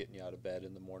kind of getting you out of bed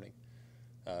in the morning.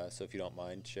 So if you don't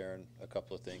mind sharing a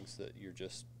couple of things that you're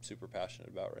just super passionate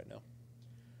about right now.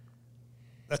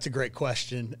 That's a great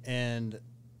question, and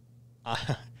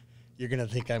you're going to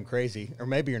think I'm crazy, or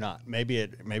maybe you're not. Maybe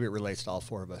it relates to all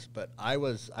four of us. But I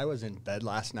was in bed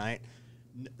last night,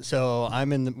 so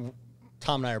Tom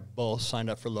and I are both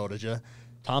signed up for Lodija.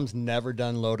 Tom's never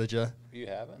done Lodija. You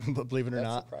haven't? But believe it or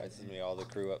not. That surprises me, all the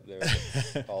crew up there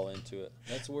all into it.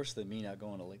 That's worse than me not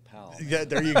going to Lake Powell. Yeah,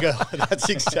 there you go. That's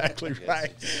exactly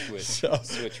right.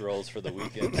 Switch roles for the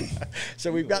weekend.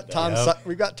 So we've got Tom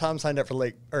signed up for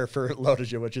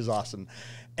Lodija, which is awesome.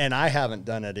 And I haven't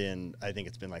done it in, I think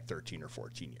it's been like 13 or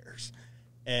 14 years.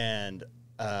 And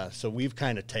so we've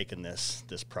kind of taken this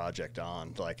project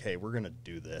on, like, hey, we're going to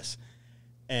do this.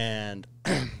 And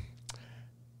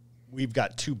we've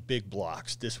got two big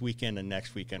blocks this weekend and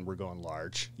next weekend. We're going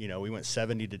large. You know, we went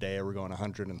 70 today. We're going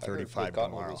 135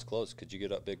 tomorrow. Was close. Could you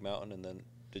get up Big Mountain, and then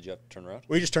did you have to turn around?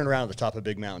 We just turned around at the top of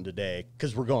Big Mountain today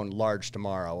because we're going large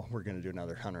tomorrow. We're going to do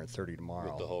another 130 tomorrow.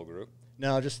 With the whole group?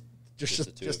 No, just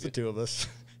the two of us.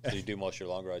 So you do most of your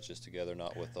long rides just together,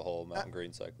 not with the whole Mountain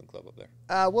Green Cycling Club up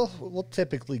there? We'll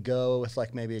typically go with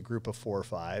like maybe a group of 4 or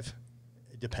 5.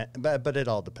 But it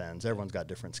all depends. Everyone's got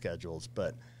different schedules,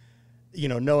 but. You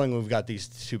know, knowing we've got these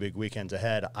 2 big weekends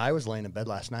ahead, I was laying in bed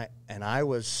last night, and I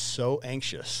was so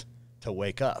anxious to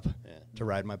wake up to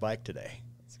ride my bike today.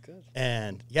 That's good.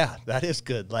 And, yeah, that is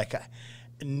good. Like,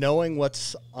 knowing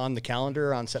what's on the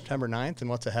calendar on September 9th and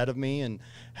what's ahead of me and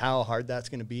how hard that's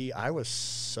going to be, I was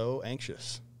so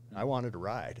anxious. I wanted to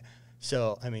ride.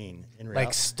 So, I mean, in reality.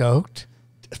 Like stoked?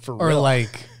 For or real. Or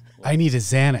like, I need a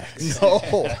Xanax.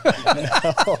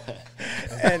 No.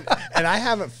 And I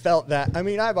haven't felt that. I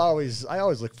mean, I always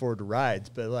look forward to rides,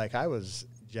 but like I was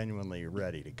genuinely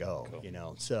ready to go, cool. You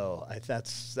know. So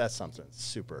that's something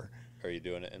super. Are you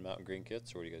doing it in Mountain Green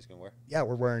kits, or what are you guys gonna wear? Yeah,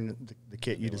 we're wearing the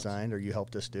kit you designed or you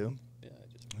helped us do. Yeah,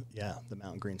 I just Yeah, the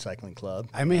Mountain Green Cycling Club.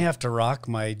 I may have to rock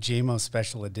my JMO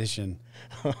special edition.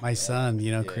 My son,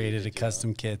 created a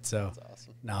custom kit. So, That's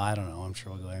awesome. no, I don't know. I'm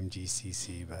sure we'll go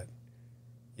MGCC, but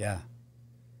yeah.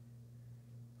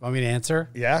 Want me to answer?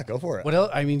 Yeah, go for it. What else?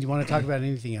 I mean, do you want to talk about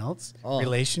anything else? Oh.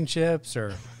 Relationships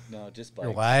or No, just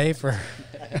your bikes. wife or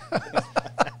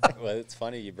Well, it's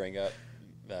funny you bring up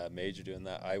Major doing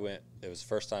that. It was the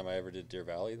first time I ever did Deer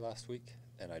Valley last week,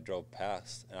 and I drove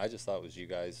past, and I just thought it was you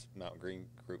guys, Mountain Green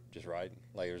group, just riding.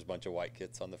 Like, there was a bunch of white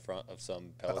kits on the front of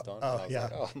some Peloton. And I was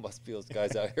like, oh, it must be those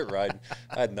guys out here riding.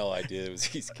 I had no idea it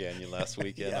was East Canyon last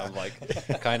weekend. Yeah. I'm like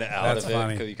kind of out That's of it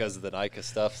funny. because of the NICA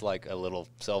stuff's like a little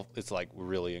it's like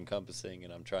really encompassing,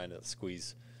 and I'm trying to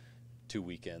squeeze 2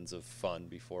 weekends of fun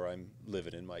before I'm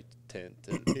living in my tent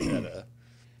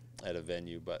at a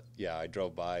venue. But yeah, I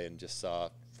drove by and just saw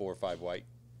 4 or 5 white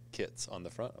kits on the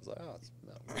front. I was like, oh, it's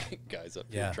Mountain Green guys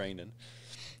up here training,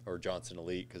 or Johnson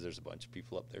Elite, because there's a bunch of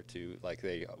people up there too. Like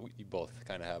you both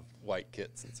kind of have white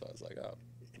kits, and so I was like, oh,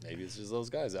 maybe it's just those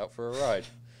guys out for a ride.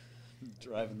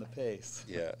 Driving the pace.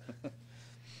 Yeah.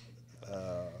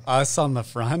 us on the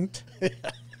front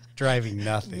driving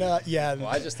nothing. No, yeah, Well,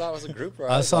 I just thought it was a group ride.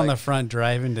 Us on like, the front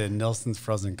driving to Nilsson's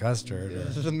Frozen Custard. or-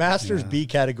 the Masters B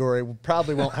category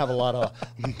probably won't have a lot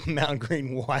of Mountain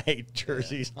Green white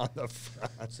jerseys on the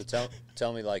front. So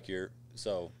tell me, like,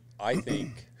 I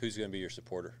think who's going to be your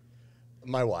supporter?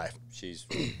 My wife, She's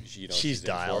she's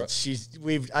dialed.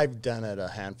 I've done it a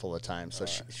handful of times, so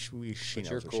she But knows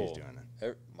you're what cool. she's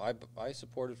doing. I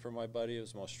supported for my buddy. It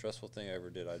was the most stressful thing I ever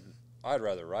did. I'd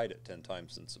rather ride it 10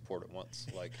 times than support it once.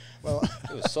 Like, Well,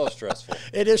 it was so stressful.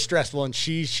 it is stressful, and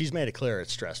she's made it clear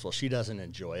it's stressful. She doesn't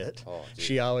enjoy it. Oh, dude.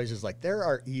 She always is like, there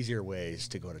are easier ways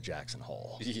to go to Jackson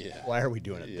Hole. Yeah. Why are we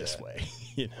doing it this Yeah. way?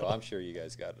 You know? Well, I'm sure you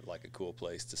guys got like a cool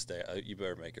place to stay. You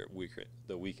better make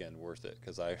the weekend worth it,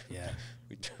 because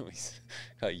we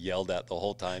got yelled at the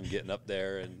whole time getting up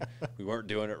there, and we weren't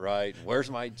doing it right.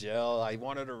 Where's my gel? I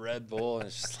wanted a Red Bull, and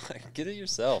it's just like, get it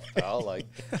yourself, pal. Like,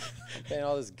 I'm paying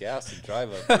all this gas to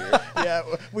drive up here. Yeah,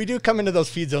 we do come into those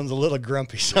feed zones a little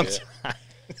grumpy sometimes.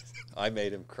 I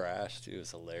made him crash. It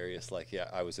was hilarious. Like, yeah,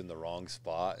 I was in the wrong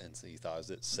spot, and so he thought I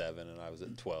was at 7 and I was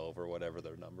at 12 or whatever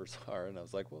their numbers are. And I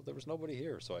was like, well, there was nobody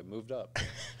here, so I moved up.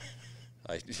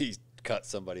 He cut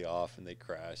somebody off and they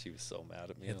crashed. He was so mad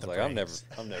at me. I was like, I'm never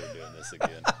doing this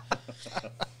again.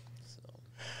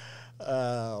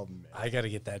 Oh man. I got to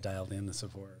get that dialed in, the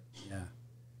support. Yeah.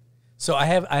 So I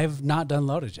have not done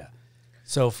loadage yet.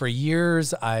 So for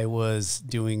years I was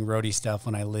doing roadie stuff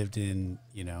when I lived in,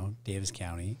 Davis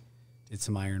County, did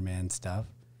some Ironman stuff.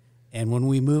 And when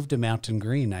we moved to Mountain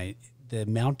Green, the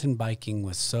mountain biking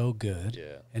was so good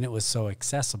and it was so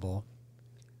accessible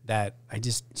that I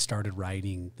just started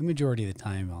riding the majority of the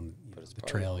time on the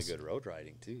trails. Really good road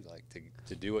riding too. Like,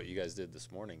 to do what you guys did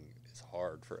this morning is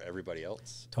hard for everybody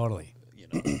else. Totally.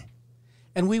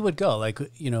 And we would go,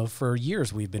 for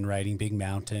years we've been riding Big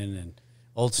Mountain and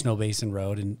Old Snow Basin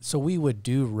Road, and so we would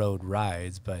do road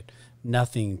rides, but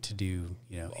nothing to do,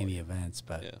 any events.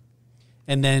 But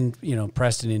and then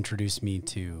Preston introduced me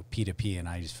to P2P, and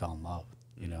I just fell in love.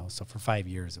 So for 5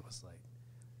 years it was like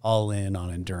all in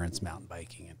on endurance mountain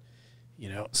biking,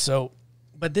 and so.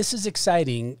 But this is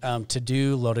exciting to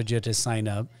do Lodaja, to sign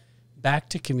up. Back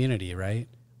to community, right?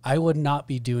 I would not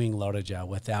be doing Lodaja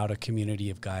without a community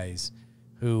of guys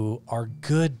who are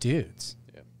good dudes.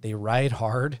 Yeah. They ride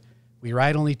hard. We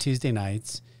ride only Tuesday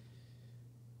nights,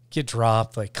 get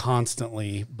dropped like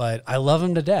constantly, but I love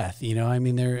them to death. I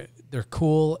mean, they're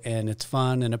cool and it's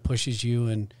fun and it pushes you.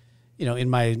 And, in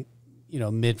my,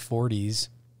 mid 40s,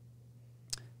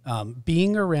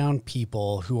 being around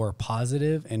people who are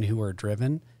positive and who are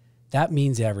driven, that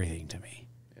means everything to me.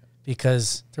 Yeah.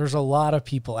 Because there's a lot of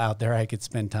people out there I could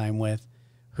spend time with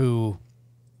who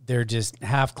they're just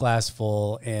half glass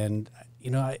full, and,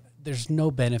 there's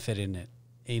no benefit in it.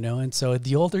 And so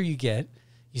the older you get,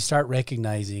 you start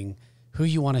recognizing who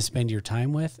you want to spend your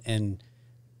time with. And,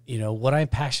 what I'm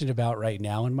passionate about right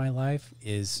now in my life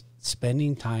is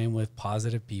spending time with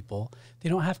positive people. They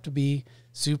don't have to be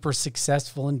super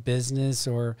successful in business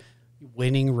or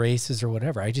winning races or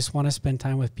whatever. I just want to spend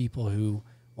time with people who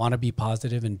want to be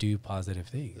positive and do positive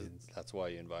things. That's why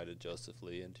you invited Joseph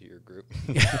Lee into your group.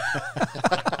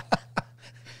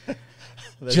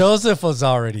 Joseph was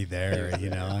already there,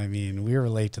 I mean, we were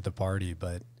late to the party,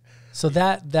 but so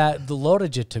that the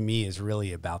Lodaja to me is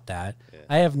really about that. Yeah.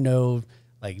 I have no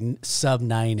sub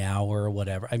 9 hour or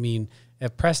whatever. I mean,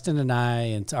 if Preston and I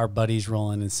and our buddies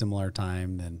rolling in similar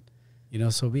time, then,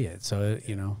 so be it. So,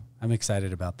 I'm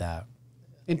excited about that.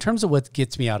 In terms of what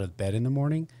gets me out of bed in the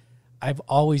morning, I've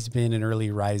always been an early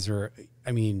riser.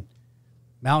 I mean,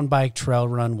 mountain bike, trail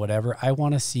run, whatever. I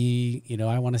want to see,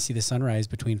 I want to see the sunrise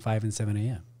between 5 and 7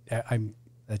 a.m.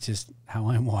 That's just how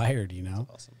I'm wired, That's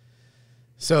awesome.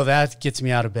 So that gets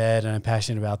me out of bed, and I'm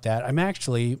passionate about that. I'm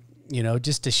actually,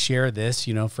 just to share this,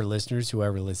 for listeners,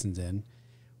 whoever listens in.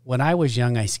 When I was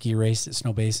young, I ski raced at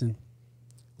Snow Basin,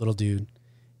 little dude.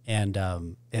 And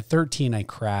at 13, I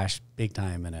crashed big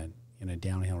time in a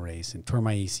downhill race and tore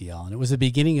my ACL. And it was the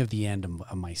beginning of the end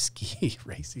of my ski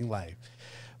racing life.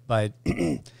 But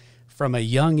from a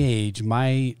young age,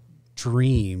 my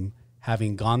dream,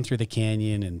 having gone through the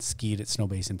canyon and skied at Snow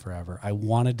Basin forever, I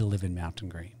wanted to live in Mountain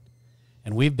Green.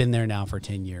 And we've been there now for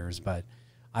 10 years. But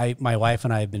my wife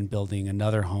and I have been building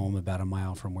another home about a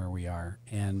mile from where we are.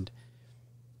 And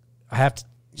I have to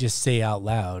just say out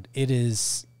loud,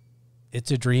 it's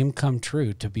a dream come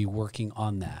true to be working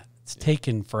on that. It's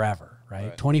taken forever,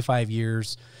 right? 25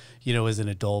 years, as an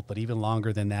adult, but even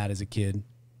longer than that as a kid.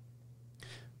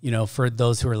 For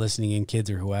those who are listening in, kids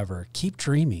or whoever, keep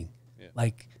dreaming. Yeah.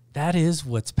 Like, that is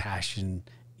what's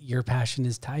your passion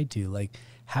is tied to. Like,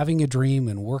 having a dream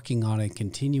and working on it,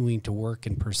 continuing to work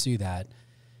and pursue that.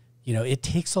 It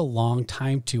takes a long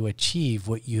time to achieve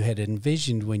what you had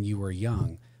envisioned when you were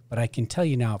young. But I can tell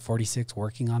you now at 46,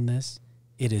 working on this,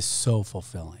 it is so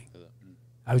fulfilling.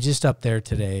 I was just up there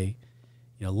today,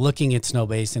 looking at Snow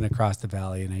Basin across the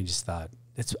valley, and I just thought,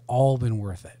 it's all been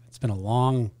worth it. It's been a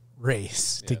long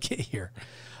race to get here.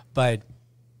 But,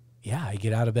 yeah, I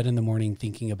get out of bed in the morning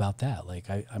thinking about that. Like,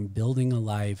 I'm building a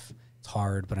life. It's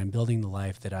hard, but I'm building the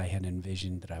life that I had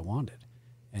envisioned that I wanted,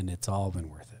 and it's all been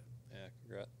worth it. Yeah,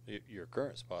 congrats. Your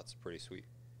current spot's pretty sweet.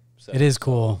 It is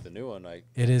cool. The new one,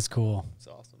 it is cool. It's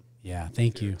awesome. Yeah,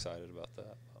 thank you. Excited about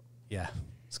that. Yeah,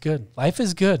 it's good. Life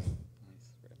is good.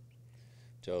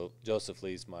 Joseph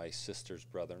Lee's my sister's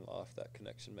brother-in-law, if that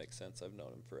connection makes sense. I've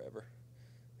known him forever,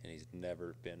 and he's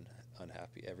never been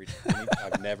unhappy.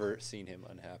 I've never seen him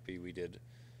unhappy. We did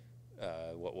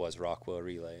what was Rockwell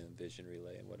Relay and Vision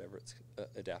Relay and whatever it's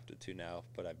adapted to now,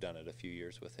 but I've done it a few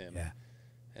years with him. Yeah.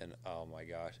 And oh my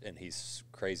gosh, and he's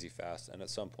crazy fast. And at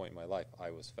some point in my life,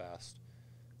 I was fast,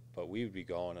 but we would be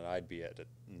going, and I'd be at a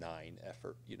 9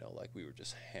 effort, like we were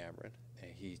just hammering.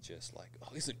 And he just like,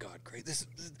 oh, isn't God great? This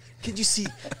can you see?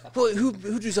 Well,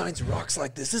 who designs rocks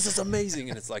like this? This is amazing.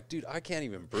 And it's like, dude, I can't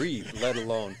even breathe, let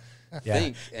alone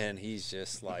think. And he's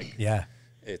just like,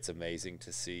 it's amazing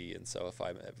to see. And so if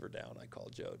I'm ever down, I call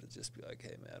Joe to just be like,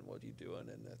 hey, man, what are you doing?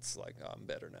 And it's like, oh, I'm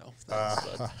better now.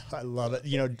 I love it.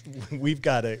 We've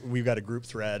got a group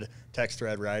thread, text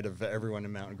thread, right, of everyone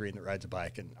in Mountain Green that rides a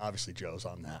bike, and obviously Joe's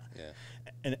on that. Yeah.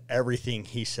 And everything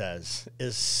he says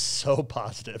is so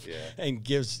positive and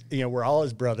gives, we're all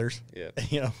his brothers,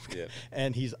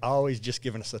 and he's always just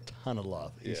giving us a ton of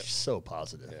love. He's so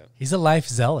positive. Yeah. He's a life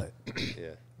zealot,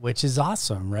 which is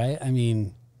awesome, right? I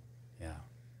mean,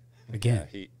 again,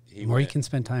 the more you can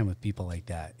spend time with people like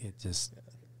that, it just...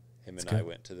 Him and I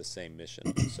went to the same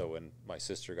mission. So when my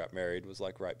sister got married was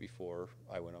like right before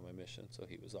I went on my mission. So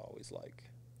he was always like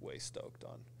way stoked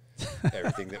on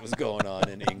everything that was going on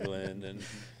in England.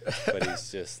 But he's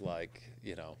just like,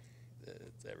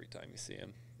 it's every time you see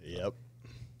him. Yep.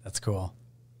 That's cool.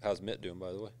 How's Mitt doing,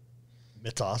 by the way?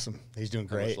 Mitt's awesome. He's doing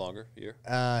great. How much longer? A year?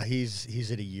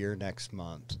 He's at a year next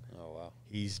month. Oh, wow.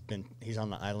 He's on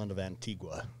the island of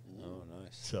Antigua. Oh, nice.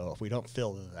 So if we don't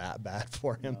feel that bad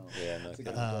for him,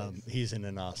 he's in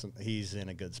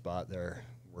a good spot there,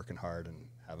 working hard and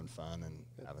having fun and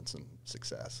having some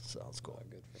success. So it's cool.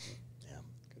 Good for him. Yeah.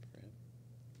 Good for him.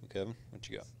 Kevin, what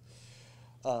you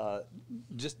got?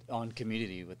 Just on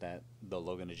community with the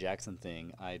Logan to Jackson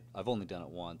thing, I've only done it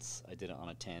once. I did it on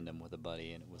a tandem with a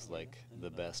buddy, and it was like the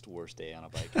best, worst day on a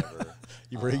bike ever.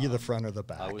 Were you the front or the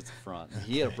back? I was the front.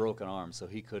 He had a broken arm, so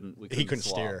he couldn't swap.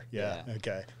 Steer. Yeah.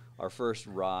 Okay. Our first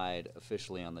ride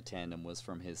officially on the tandem was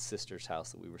from his sister's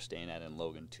house that we were staying at in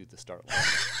Logan to the start line.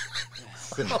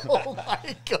 Oh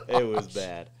my God! It was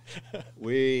bad.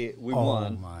 We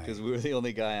won because we were the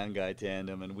only guy on guy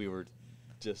tandem, and we were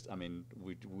just,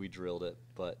 we drilled it.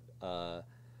 But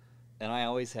and I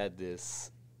always had this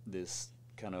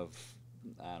kind of,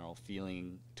 I don't know,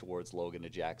 feeling towards Logan to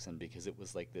Jackson, because it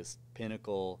was like this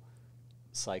pinnacle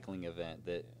cycling event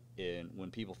that when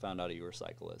people found out you were a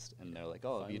cyclist, and they're like,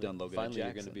 oh, have you done Logan to Jackson? Finally,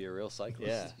 you're going to be a real cyclist.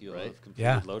 Yeah, you'll right? have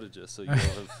completed Lotages, so you'll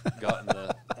have gotten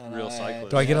the real cyclist.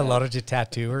 Do I get a Lotages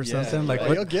tattoo or something? Like,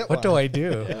 what do I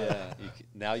do? Yeah.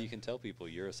 Now you can tell people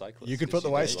you're a cyclist. You can put the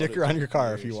white sticker on your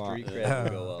car if you want. Street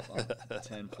cred will go up on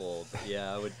tenfold. But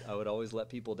yeah, I would always let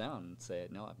people down and say,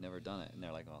 no, I've never done it, and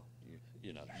they're like, oh,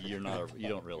 you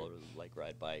don't really like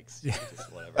ride bikes,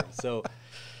 just whatever. So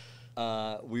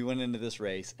we went into this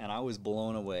race, and I was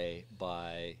blown away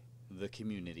by the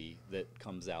community that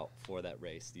comes out for that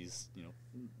race. These, you know,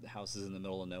 houses in the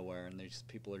middle of nowhere, and there's just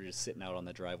people are just sitting out on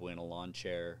the driveway in a lawn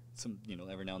chair. Some, you know,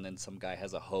 every now and then some guy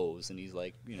has a hose and he's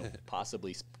like, you know,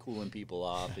 possibly cooling people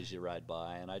off as you ride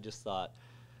by. And I just thought,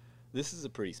 this is a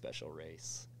pretty special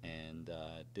race. And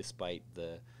despite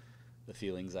the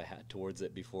feelings I had towards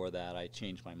it before that, I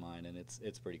changed my mind, and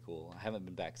it's pretty cool. I haven't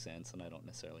been back since, and I don't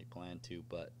necessarily plan to,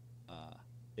 but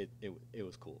it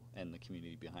was cool, and the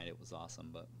community behind it was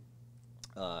awesome.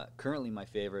 But currently, my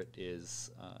favorite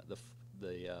is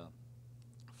the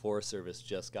Forest Service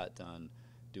just got done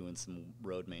doing some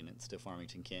road maintenance to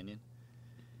Farmington Canyon,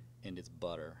 and it's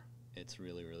butter. It's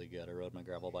really, really good. I rode my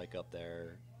gravel bike up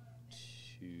there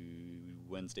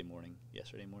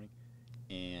yesterday morning,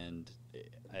 and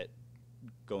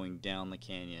going down the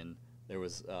canyon, there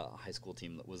was a high school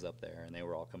team that was up there, and they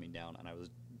were all coming down, and I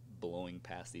was blowing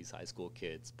past these high school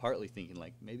kids, partly thinking,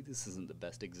 like, maybe this isn't the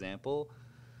best example,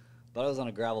 but I was on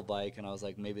a gravel bike, and I was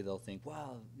like, maybe they'll think,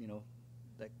 wow, you know,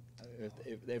 like,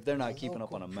 if they're not keeping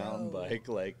up on a mountain bike,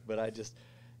 like, but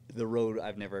the road,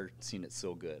 I've never seen it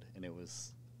so good, and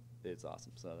it's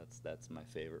awesome. So that's my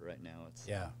favorite right now. It's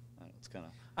kind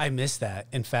of, I miss that.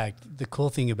 In fact, the cool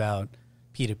thing about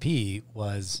P2P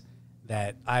was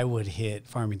that I would hit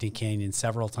Farmington Canyon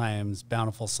several times,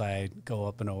 Bountiful Side, go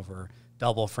up and over,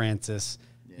 Double Francis,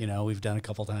 you know, we've done a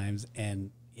couple times, and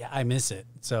yeah, I miss it.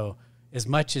 So as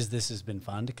much as this has been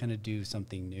fun to kind of do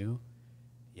something new,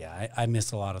 yeah, I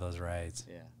miss a lot of those rides.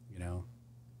 Yeah. You know?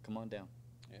 Come on down.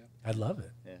 Yeah. I'd love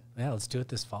it. Yeah. Yeah, let's do it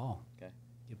this fall. Okay.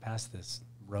 Get past this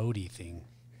roadie thing.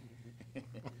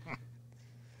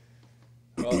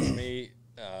 Well, for me,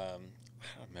 I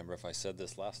don't remember if I said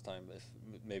this last time. If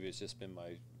maybe it's just been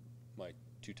my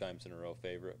 2 times in a row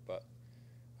favorite, but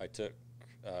I took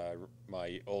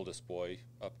my oldest boy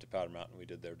up to Powder Mountain. We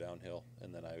did their downhill,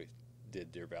 and then I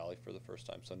did Deer Valley for the first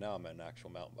time. So now I'm an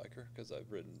actual mountain biker because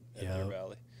I've ridden at Deer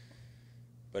Valley.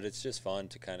 But it's just fun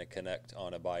to kind of connect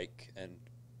on a bike and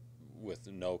with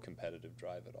no competitive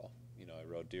drive at all. You know, I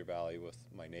rode Deer Valley with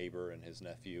my neighbor and his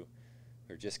nephew.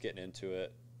 We were just getting into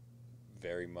it,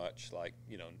 very much like,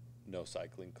 you know, no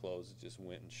cycling clothes, just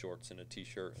went in shorts and a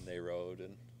t-shirt, and they rode,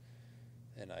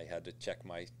 and I had to check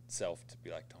myself to be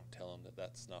like, don't tell them that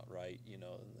that's not right, you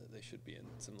know, and that they should be in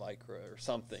some Lycra or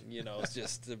something, you know, it's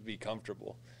just to be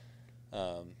comfortable.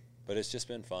 But it's just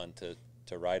been fun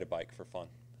to ride a bike for fun,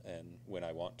 and when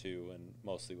I want to, and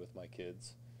mostly with my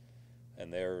kids.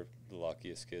 And they're the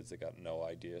luckiest kids. They got no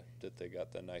idea that they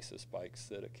got the nicest bikes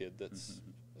that a kid that's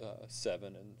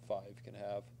 7 and 5 can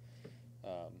have.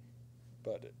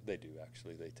 But they do,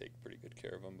 actually. They take pretty good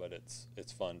care of them. But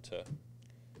it's fun to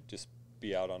just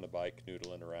be out on a bike,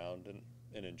 noodling around,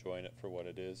 and enjoying it for what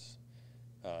it is,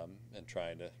 and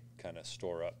trying to kind of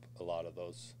store up a lot of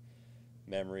those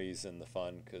memories and the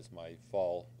fun, because my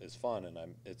fall is fun, and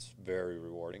it's very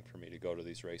rewarding for me to go to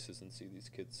these races and see these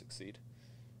kids succeed.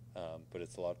 But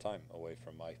it's a lot of time away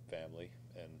from my family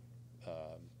and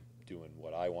doing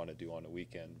what I want to do on a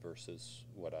weekend versus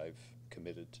what I've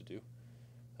committed to do.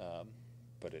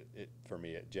 But it for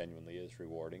me, it genuinely is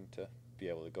rewarding to be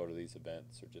able to go to these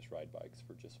events or just ride bikes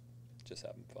for just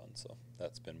having fun. So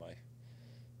that's been my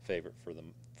favorite for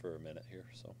a minute here.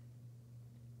 So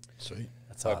sweet.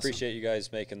 That's so awesome. I appreciate you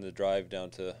guys making the drive down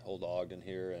to Old Ogden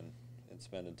here and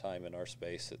spending time in our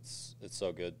space. It's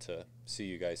so good to see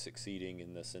you guys succeeding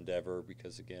in this endeavor,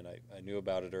 because again, I knew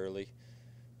about it early.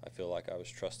 I feel like I was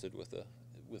trusted with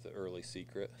an early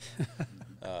secret.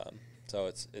 So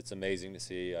it's amazing to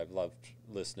see. I've loved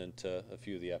listening to a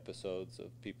few of the episodes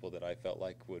of people that I felt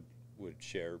like would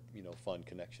share, you know, fun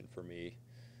connection for me.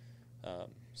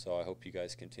 So I hope you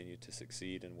guys continue to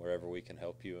succeed, and wherever we can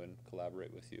help you and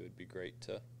collaborate with you, it'd be great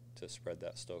to spread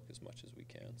that stoke as much as we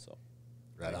can. So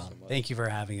Right on. so much. Thank you for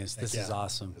having us. This is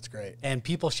awesome. That's great. And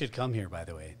people should come here, by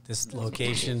the way. This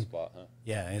location, Cool spot, huh?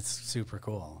 yeah, it's super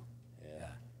cool. Yeah.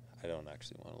 I don't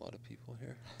actually want a lot of people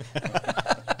here.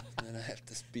 And I have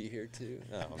to be here too.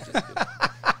 No, I'm just kidding.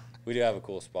 We do have a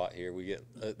cool spot here. We get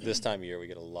this time of year we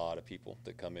get a lot of people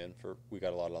that come in we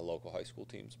got a lot of local high school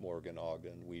teams, Morgan,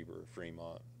 Ogden, Weber,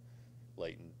 Fremont,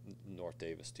 Layton, North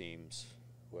Davis teams,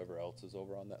 whoever else is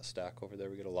over on that stack over there.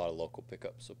 We get a lot of local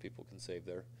pickups so people can save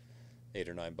their $8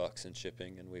 or $9 in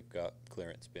shipping, and we've got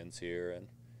clearance bins here and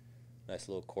nice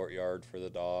little courtyard for the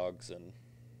dogs and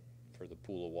for the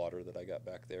pool of water that I got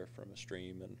back there from a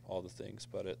stream and all the things.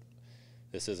 But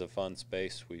this is a fun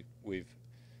space.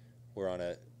 We're on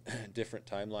a different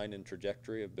timeline and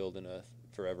trajectory of building a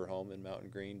forever home in Mountain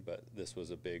Green, but this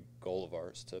was a big goal of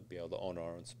ours to be able to own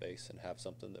our own space and have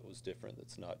something that was different,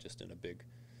 that's not just in a big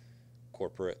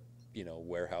corporate, you know,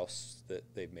 warehouse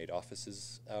that they've made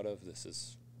offices out of. This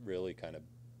is really kind of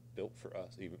built for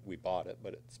us. Even we bought it,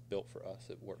 but it's built for us.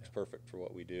 It works perfect for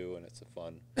what we do, and it's a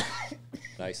fun,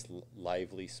 nice,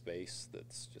 lively space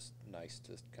that's just nice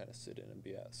to kind of sit in and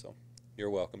be at. So you're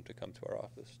welcome to come to our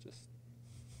office. Just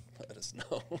let us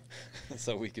know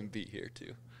so we can be here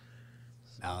too.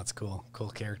 No, it's cool. Cool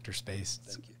character space.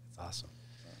 Thank you. It's awesome.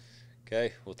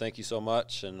 Okay, well, thank you so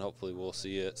much, and hopefully we'll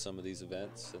see you at some of these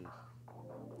events and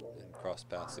cross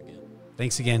paths again.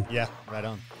 Thanks again. Yeah, right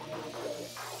on.